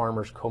is that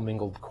farmers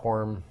commingled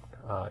corn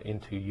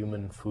into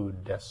human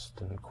food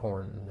destined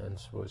corn, and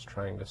so was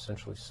trying to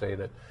essentially say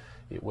that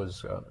it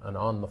was an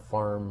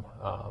on-the-farm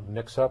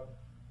mix-up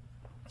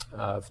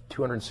of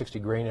 260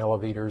 grain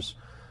elevators.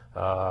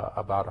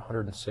 About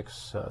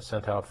 106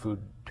 sent out food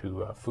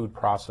to food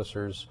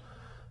processors,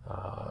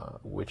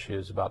 which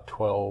is about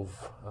 12%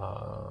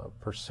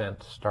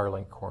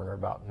 Starlink corn, or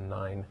about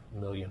 9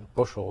 million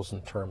bushels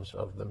in terms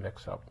of the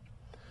mix-up.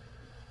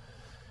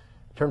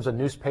 In terms of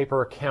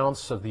newspaper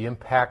accounts of the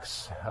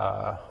impacts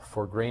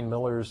for grain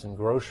millers and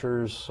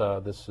grocers,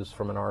 this is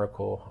from an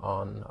article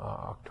on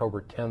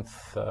October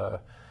 10th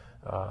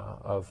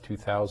of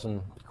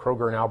 2000.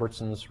 Kroger and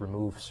Albertsons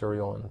remove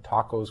cereal and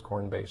tacos,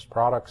 corn-based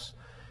products.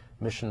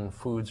 Mission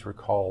Foods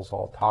recalls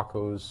all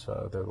tacos.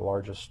 They're the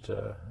largest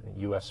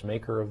U.S.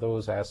 maker of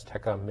those.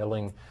 Azteca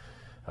Milling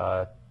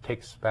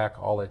takes back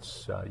all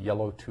its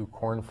Yellow 2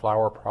 corn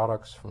flour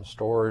products from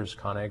stores.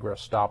 ConAgra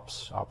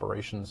stops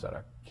operations at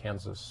a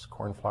Kansas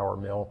corn flour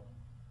mill.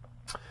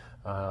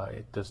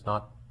 It does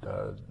not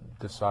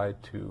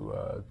decide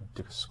to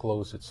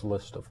disclose its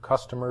list of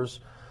customers.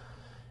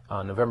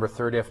 On November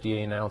 3rd,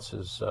 FDA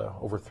announces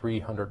over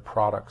 300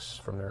 products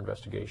from their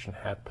investigation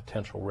had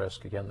potential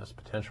risk. Again, this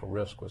potential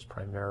risk was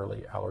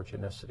primarily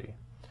allergenicity.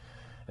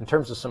 In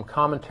terms of some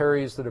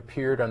commentaries that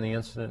appeared on the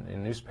incident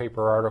in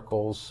newspaper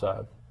articles,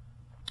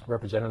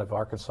 Representative of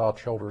Arkansas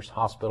Children's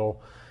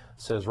Hospital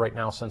says right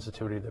now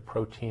sensitivity to the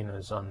protein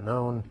is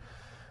unknown.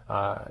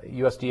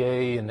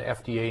 USDA and the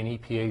FDA and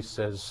EPA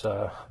says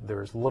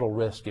there's little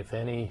risk, if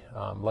any.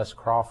 Les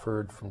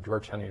Crawford from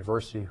Georgetown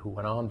University, who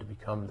went on to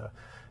become the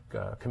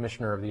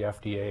commissioner of the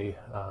FDA,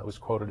 was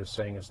quoted as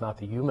saying, it's not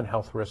the human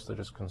health risk that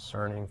is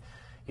concerning,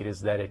 it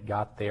is that it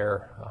got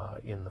there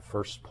in the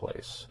first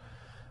place.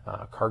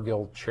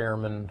 Cargill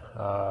chairman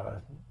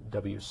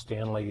W.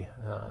 Stanley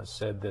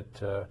said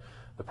that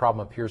the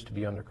problem appears to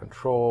be under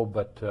control,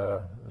 but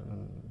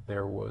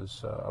there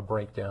was a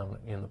breakdown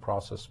in the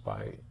process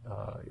by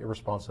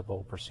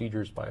irresponsible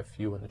procedures by a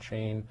few in the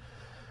chain.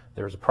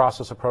 There's a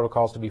process of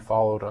protocols to be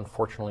followed.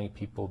 Unfortunately,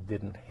 people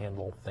didn't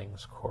handle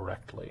things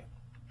correctly.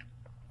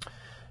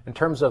 In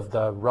terms of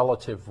the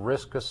relative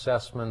risk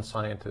assessment,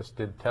 scientists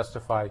did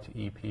testify to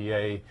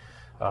EPA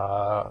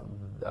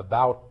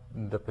about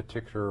the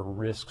particular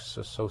risks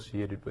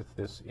associated with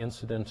this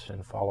incident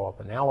and follow-up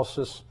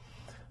analysis.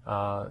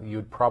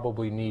 You'd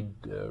probably need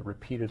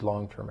repeated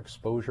long-term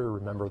exposure.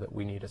 Remember that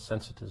we need a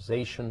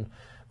sensitization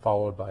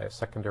followed by a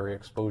secondary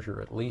exposure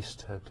at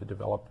least to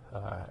develop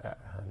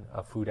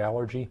a food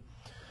allergy.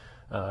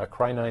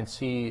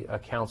 Cry9C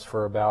accounts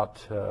for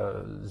about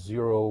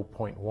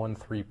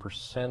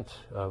 0.13%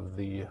 of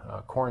the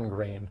corn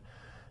grain,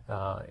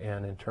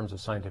 and in terms of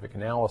scientific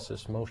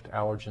analysis, most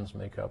allergens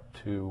make up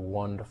to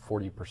 1 to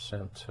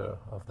 40%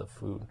 of the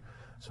food.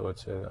 So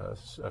it's a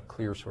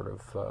clear sort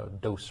of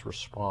dose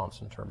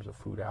response in terms of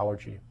food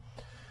allergy.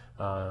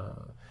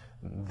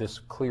 This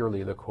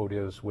clearly, the quote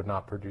is, would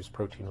not produce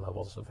protein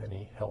levels of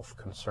any health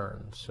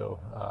concern.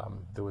 So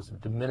there was a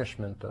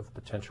diminishment of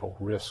potential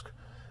risk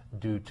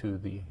due to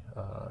the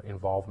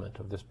involvement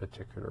of this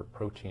particular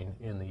protein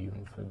in the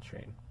human food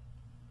chain.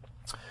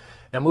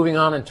 Now moving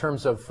on in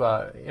terms of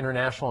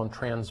international and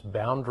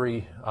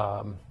transboundary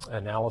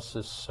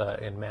analysis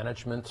and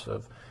management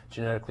of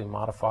genetically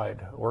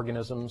modified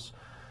organisms,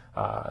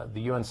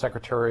 the UN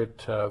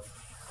Secretariat of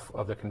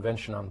the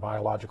Convention on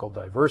Biological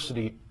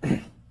Diversity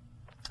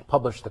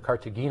published the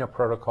Cartagena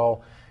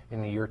Protocol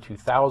in the year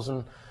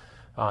 2000.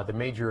 The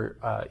major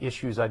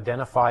issues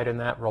identified in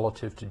that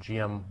relative to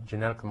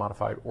genetically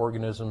modified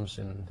organisms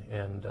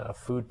and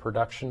food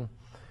production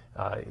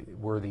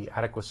were the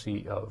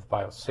adequacy of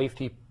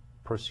biosafety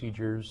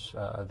procedures.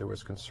 There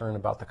was concern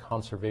about the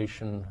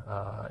conservation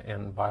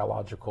and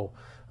biological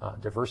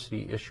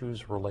diversity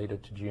issues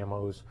related to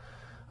GMOs,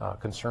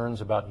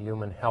 concerns about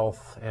human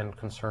health, and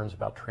concerns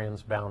about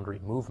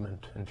transboundary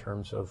movement in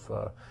terms of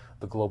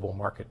the global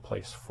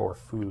marketplace for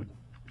food.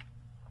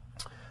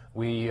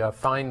 We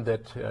find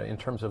that in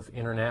terms of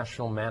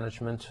international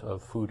management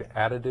of food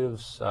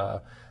additives,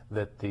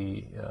 that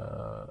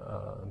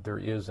there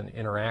is an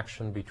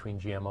interaction between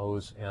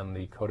GMOs and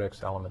the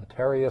Codex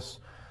Alimentarius.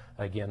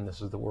 Again,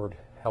 this is the World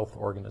Health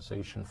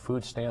Organization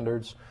food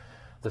standards.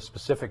 The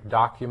specific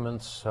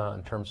documents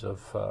in terms of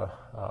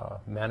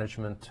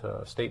management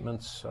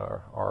statements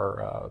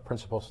are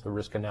Principles for the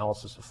Risk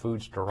Analysis of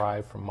Foods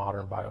Derived from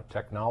Modern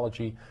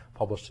Biotechnology,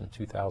 published in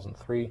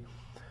 2003.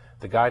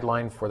 The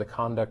Guideline for the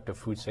Conduct of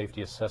Food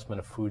Safety Assessment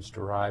of Foods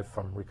Derived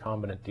from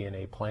Recombinant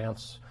DNA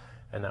Plants,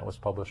 and that was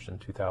published in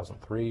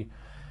 2003.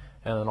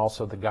 And then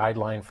also the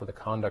Guideline for the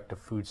Conduct of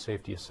Food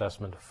Safety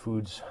Assessment of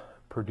Foods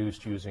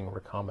Produced Using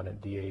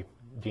Recombinant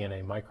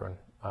DNA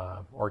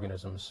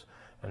Microorganisms,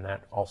 and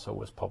that also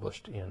was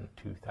published in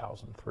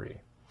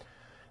 2003.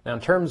 Now, in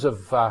terms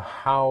of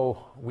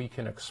how we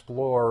can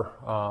explore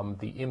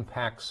the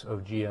impacts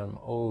of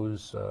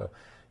GMOs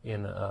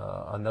in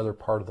another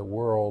part of the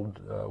world,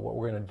 what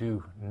we're going to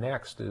do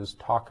next is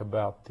talk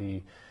about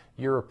the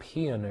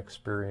European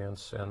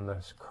experience and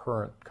this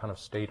current kind of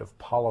state of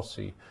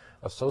policy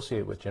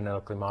associated with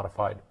genetically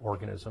modified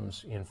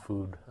organisms in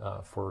food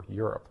for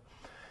Europe.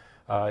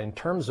 In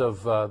terms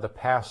of the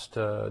past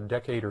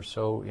decade or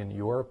so in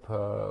Europe,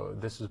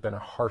 this has been a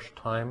harsh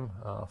time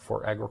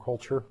for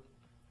agriculture.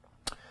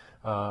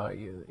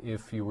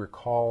 If you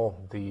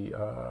recall, the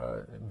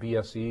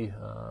BSE,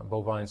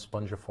 bovine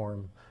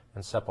spongiform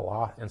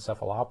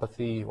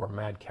encephalopathy, or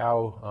mad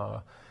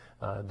cow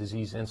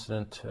disease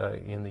incident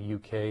in the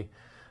UK,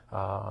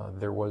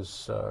 there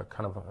was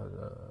kind of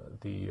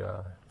the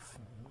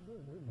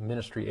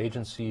ministry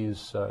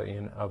agencies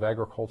of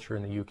agriculture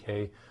in the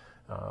UK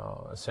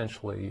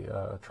essentially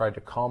tried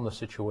to calm the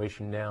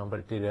situation down, but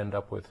it did end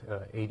up with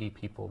 80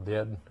 people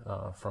dead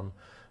from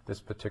this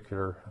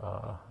particular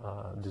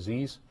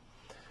disease.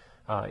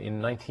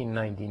 In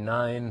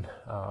 1999,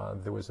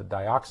 there was a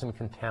dioxin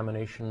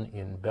contamination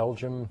in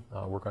Belgium.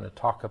 We're going to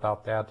talk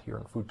about that here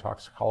in food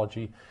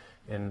toxicology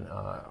in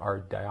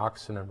our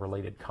dioxin and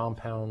related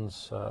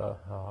compounds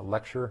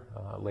lecture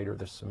later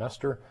this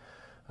semester.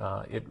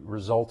 It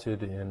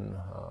resulted in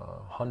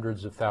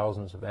hundreds of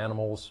thousands of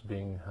animals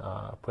being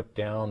put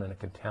down in a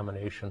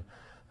contamination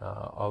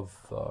of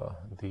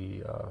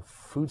the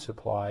food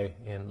supply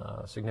in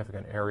a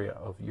significant area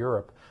of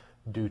Europe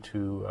due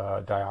to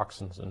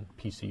dioxins and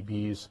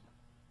PCBs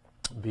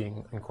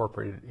being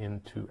incorporated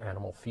into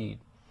animal feed.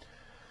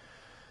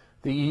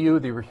 The EU,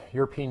 the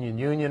European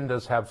Union,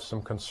 does have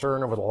some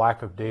concern over the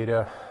lack of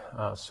data,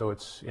 so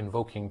it's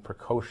invoking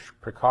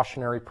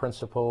precautionary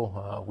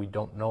principle. We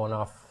don't know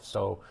enough,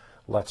 so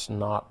let's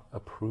not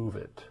approve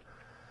it.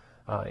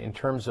 In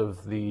terms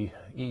of the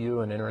EU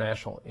and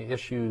international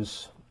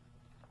issues,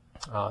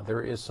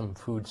 there is some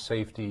food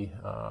safety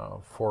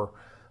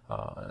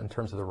in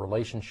terms of the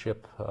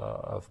relationship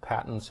of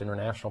patents,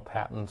 international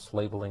patents,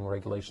 labeling,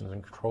 regulations,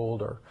 and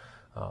control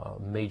are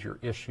major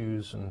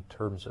issues in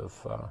terms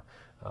of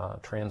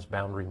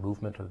transboundary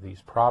movement of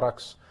these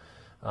products.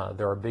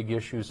 There are big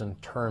issues in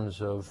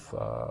terms of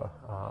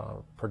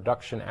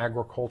production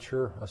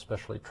agriculture,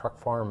 especially truck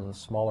farm and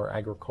smaller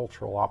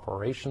agricultural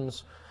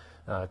operations.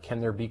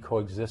 Can there be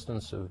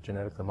coexistence of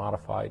genetically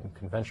modified and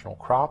conventional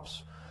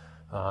crops?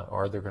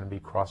 Are there going to be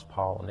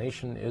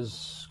cross-pollination?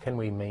 Can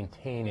we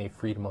maintain a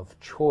freedom of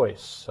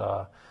choice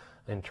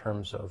in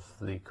terms of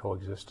the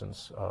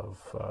coexistence of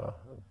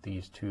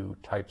these two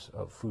types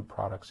of food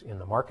products in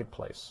the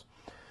marketplace?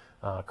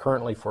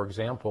 Currently, for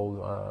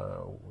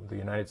example, the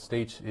United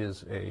States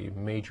is a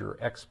major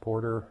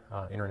exporter,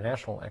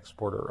 international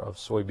exporter of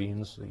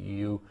soybeans. The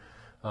EU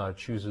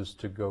chooses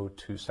to go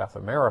to South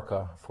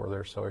America for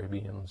their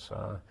soybeans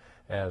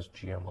as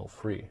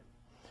GMO-free.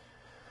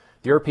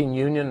 The European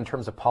Union, in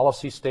terms of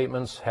policy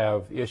statements,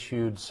 have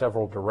issued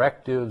several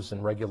directives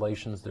and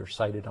regulations. They're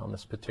cited on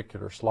this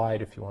particular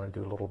slide if you want to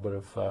do a little bit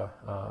of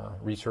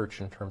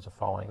research in terms of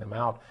following them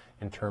out,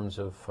 in terms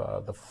of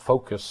the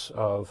focus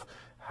of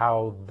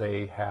how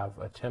they have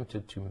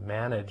attempted to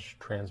manage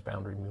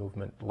transboundary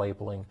movement,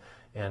 labeling,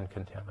 and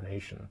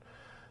contamination.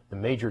 The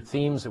major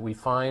themes that we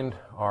find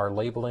are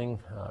labeling,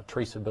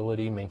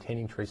 traceability,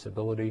 maintaining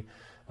traceability,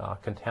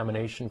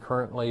 contamination.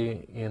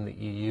 Currently in the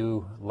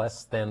EU,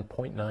 less than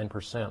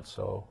 0.9%,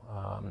 so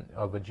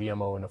of a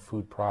GMO in a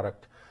food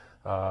product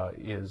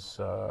is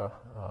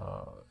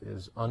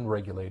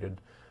unregulated.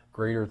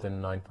 Greater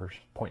than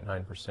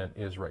 0.9%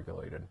 is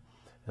regulated.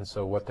 And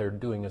so what they're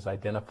doing is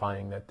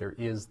identifying that there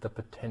is the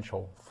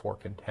potential for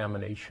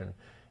contamination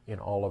in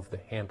all of the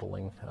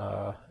handling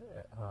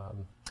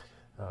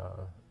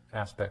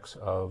aspects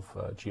of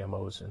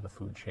GMOs in the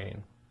food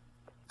chain.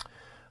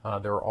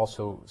 There are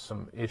also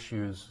some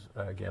issues,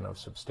 again, of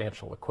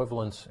substantial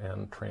equivalence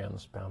and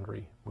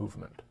transboundary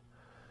movement.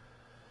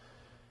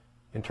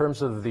 In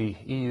terms of the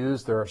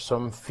EUs, there are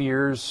some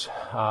fears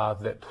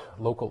that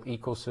local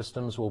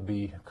ecosystems will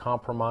be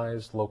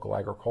compromised, local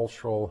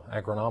agricultural,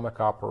 agronomic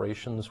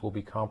operations will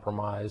be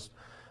compromised,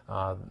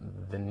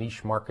 the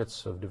niche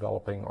markets of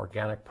developing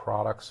organic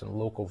products and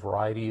local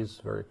varieties,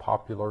 very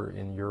popular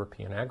in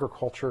European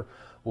agriculture,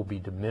 will be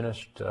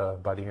diminished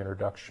by the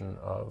introduction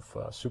of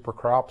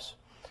supercrops.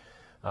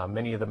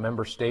 Many of the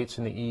member states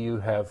in the EU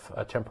have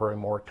a temporary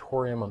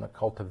moratorium on the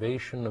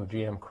cultivation of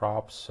GM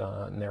crops,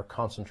 and they're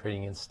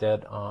concentrating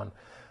instead on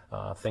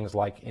things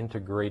like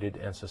integrated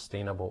and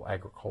sustainable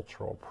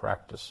agricultural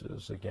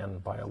practices, again,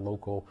 by a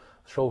local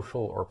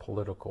social or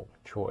political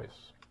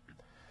choice.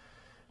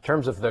 In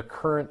terms of the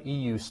current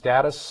EU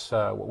status,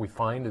 what we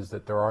find is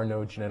that there are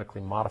no genetically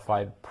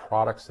modified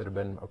products that have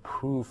been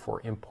approved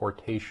for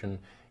importation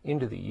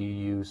into the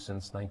EU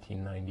since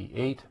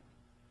 1998.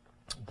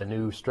 The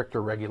new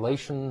stricter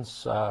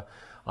regulations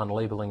on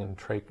labeling and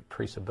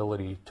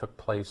traceability took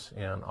place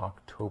in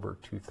October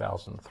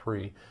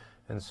 2003.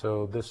 And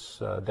so this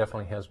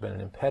definitely has been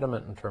an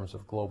impediment in terms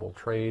of global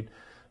trade,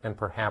 and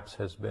perhaps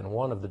has been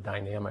one of the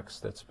dynamics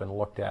that's been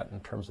looked at in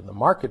terms of the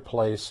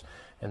marketplace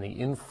and the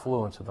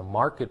influence of the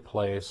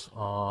marketplace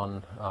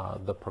on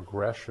the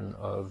progression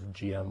of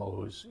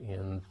GMOs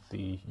in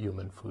the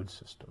human food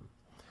system.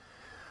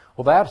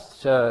 Well,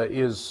 that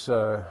is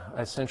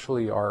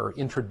essentially our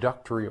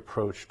introductory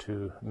approach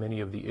to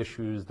many of the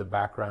issues, the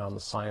background, the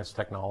science,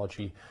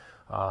 technology,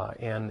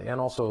 and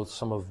also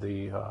some of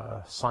the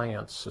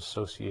science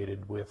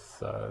associated with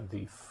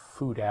the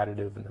food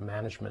additive and the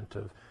management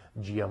of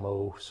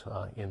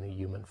GMOs in the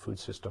human food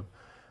system,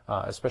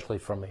 especially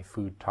from a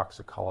food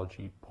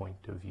toxicology point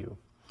of view.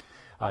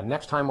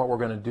 Next time what we're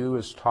going to do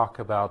is talk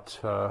about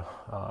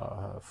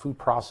food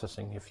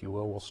processing, if you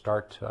will. We'll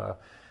start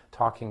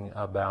talking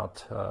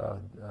about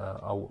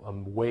a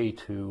way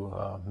to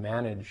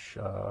manage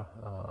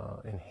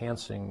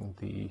enhancing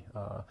the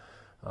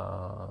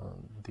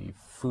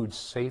food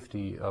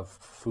safety of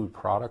food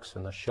products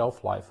and the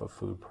shelf life of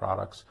food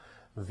products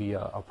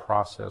via a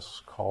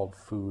process called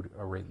food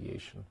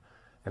irradiation.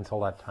 Until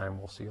that time,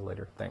 we'll see you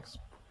later. Thanks.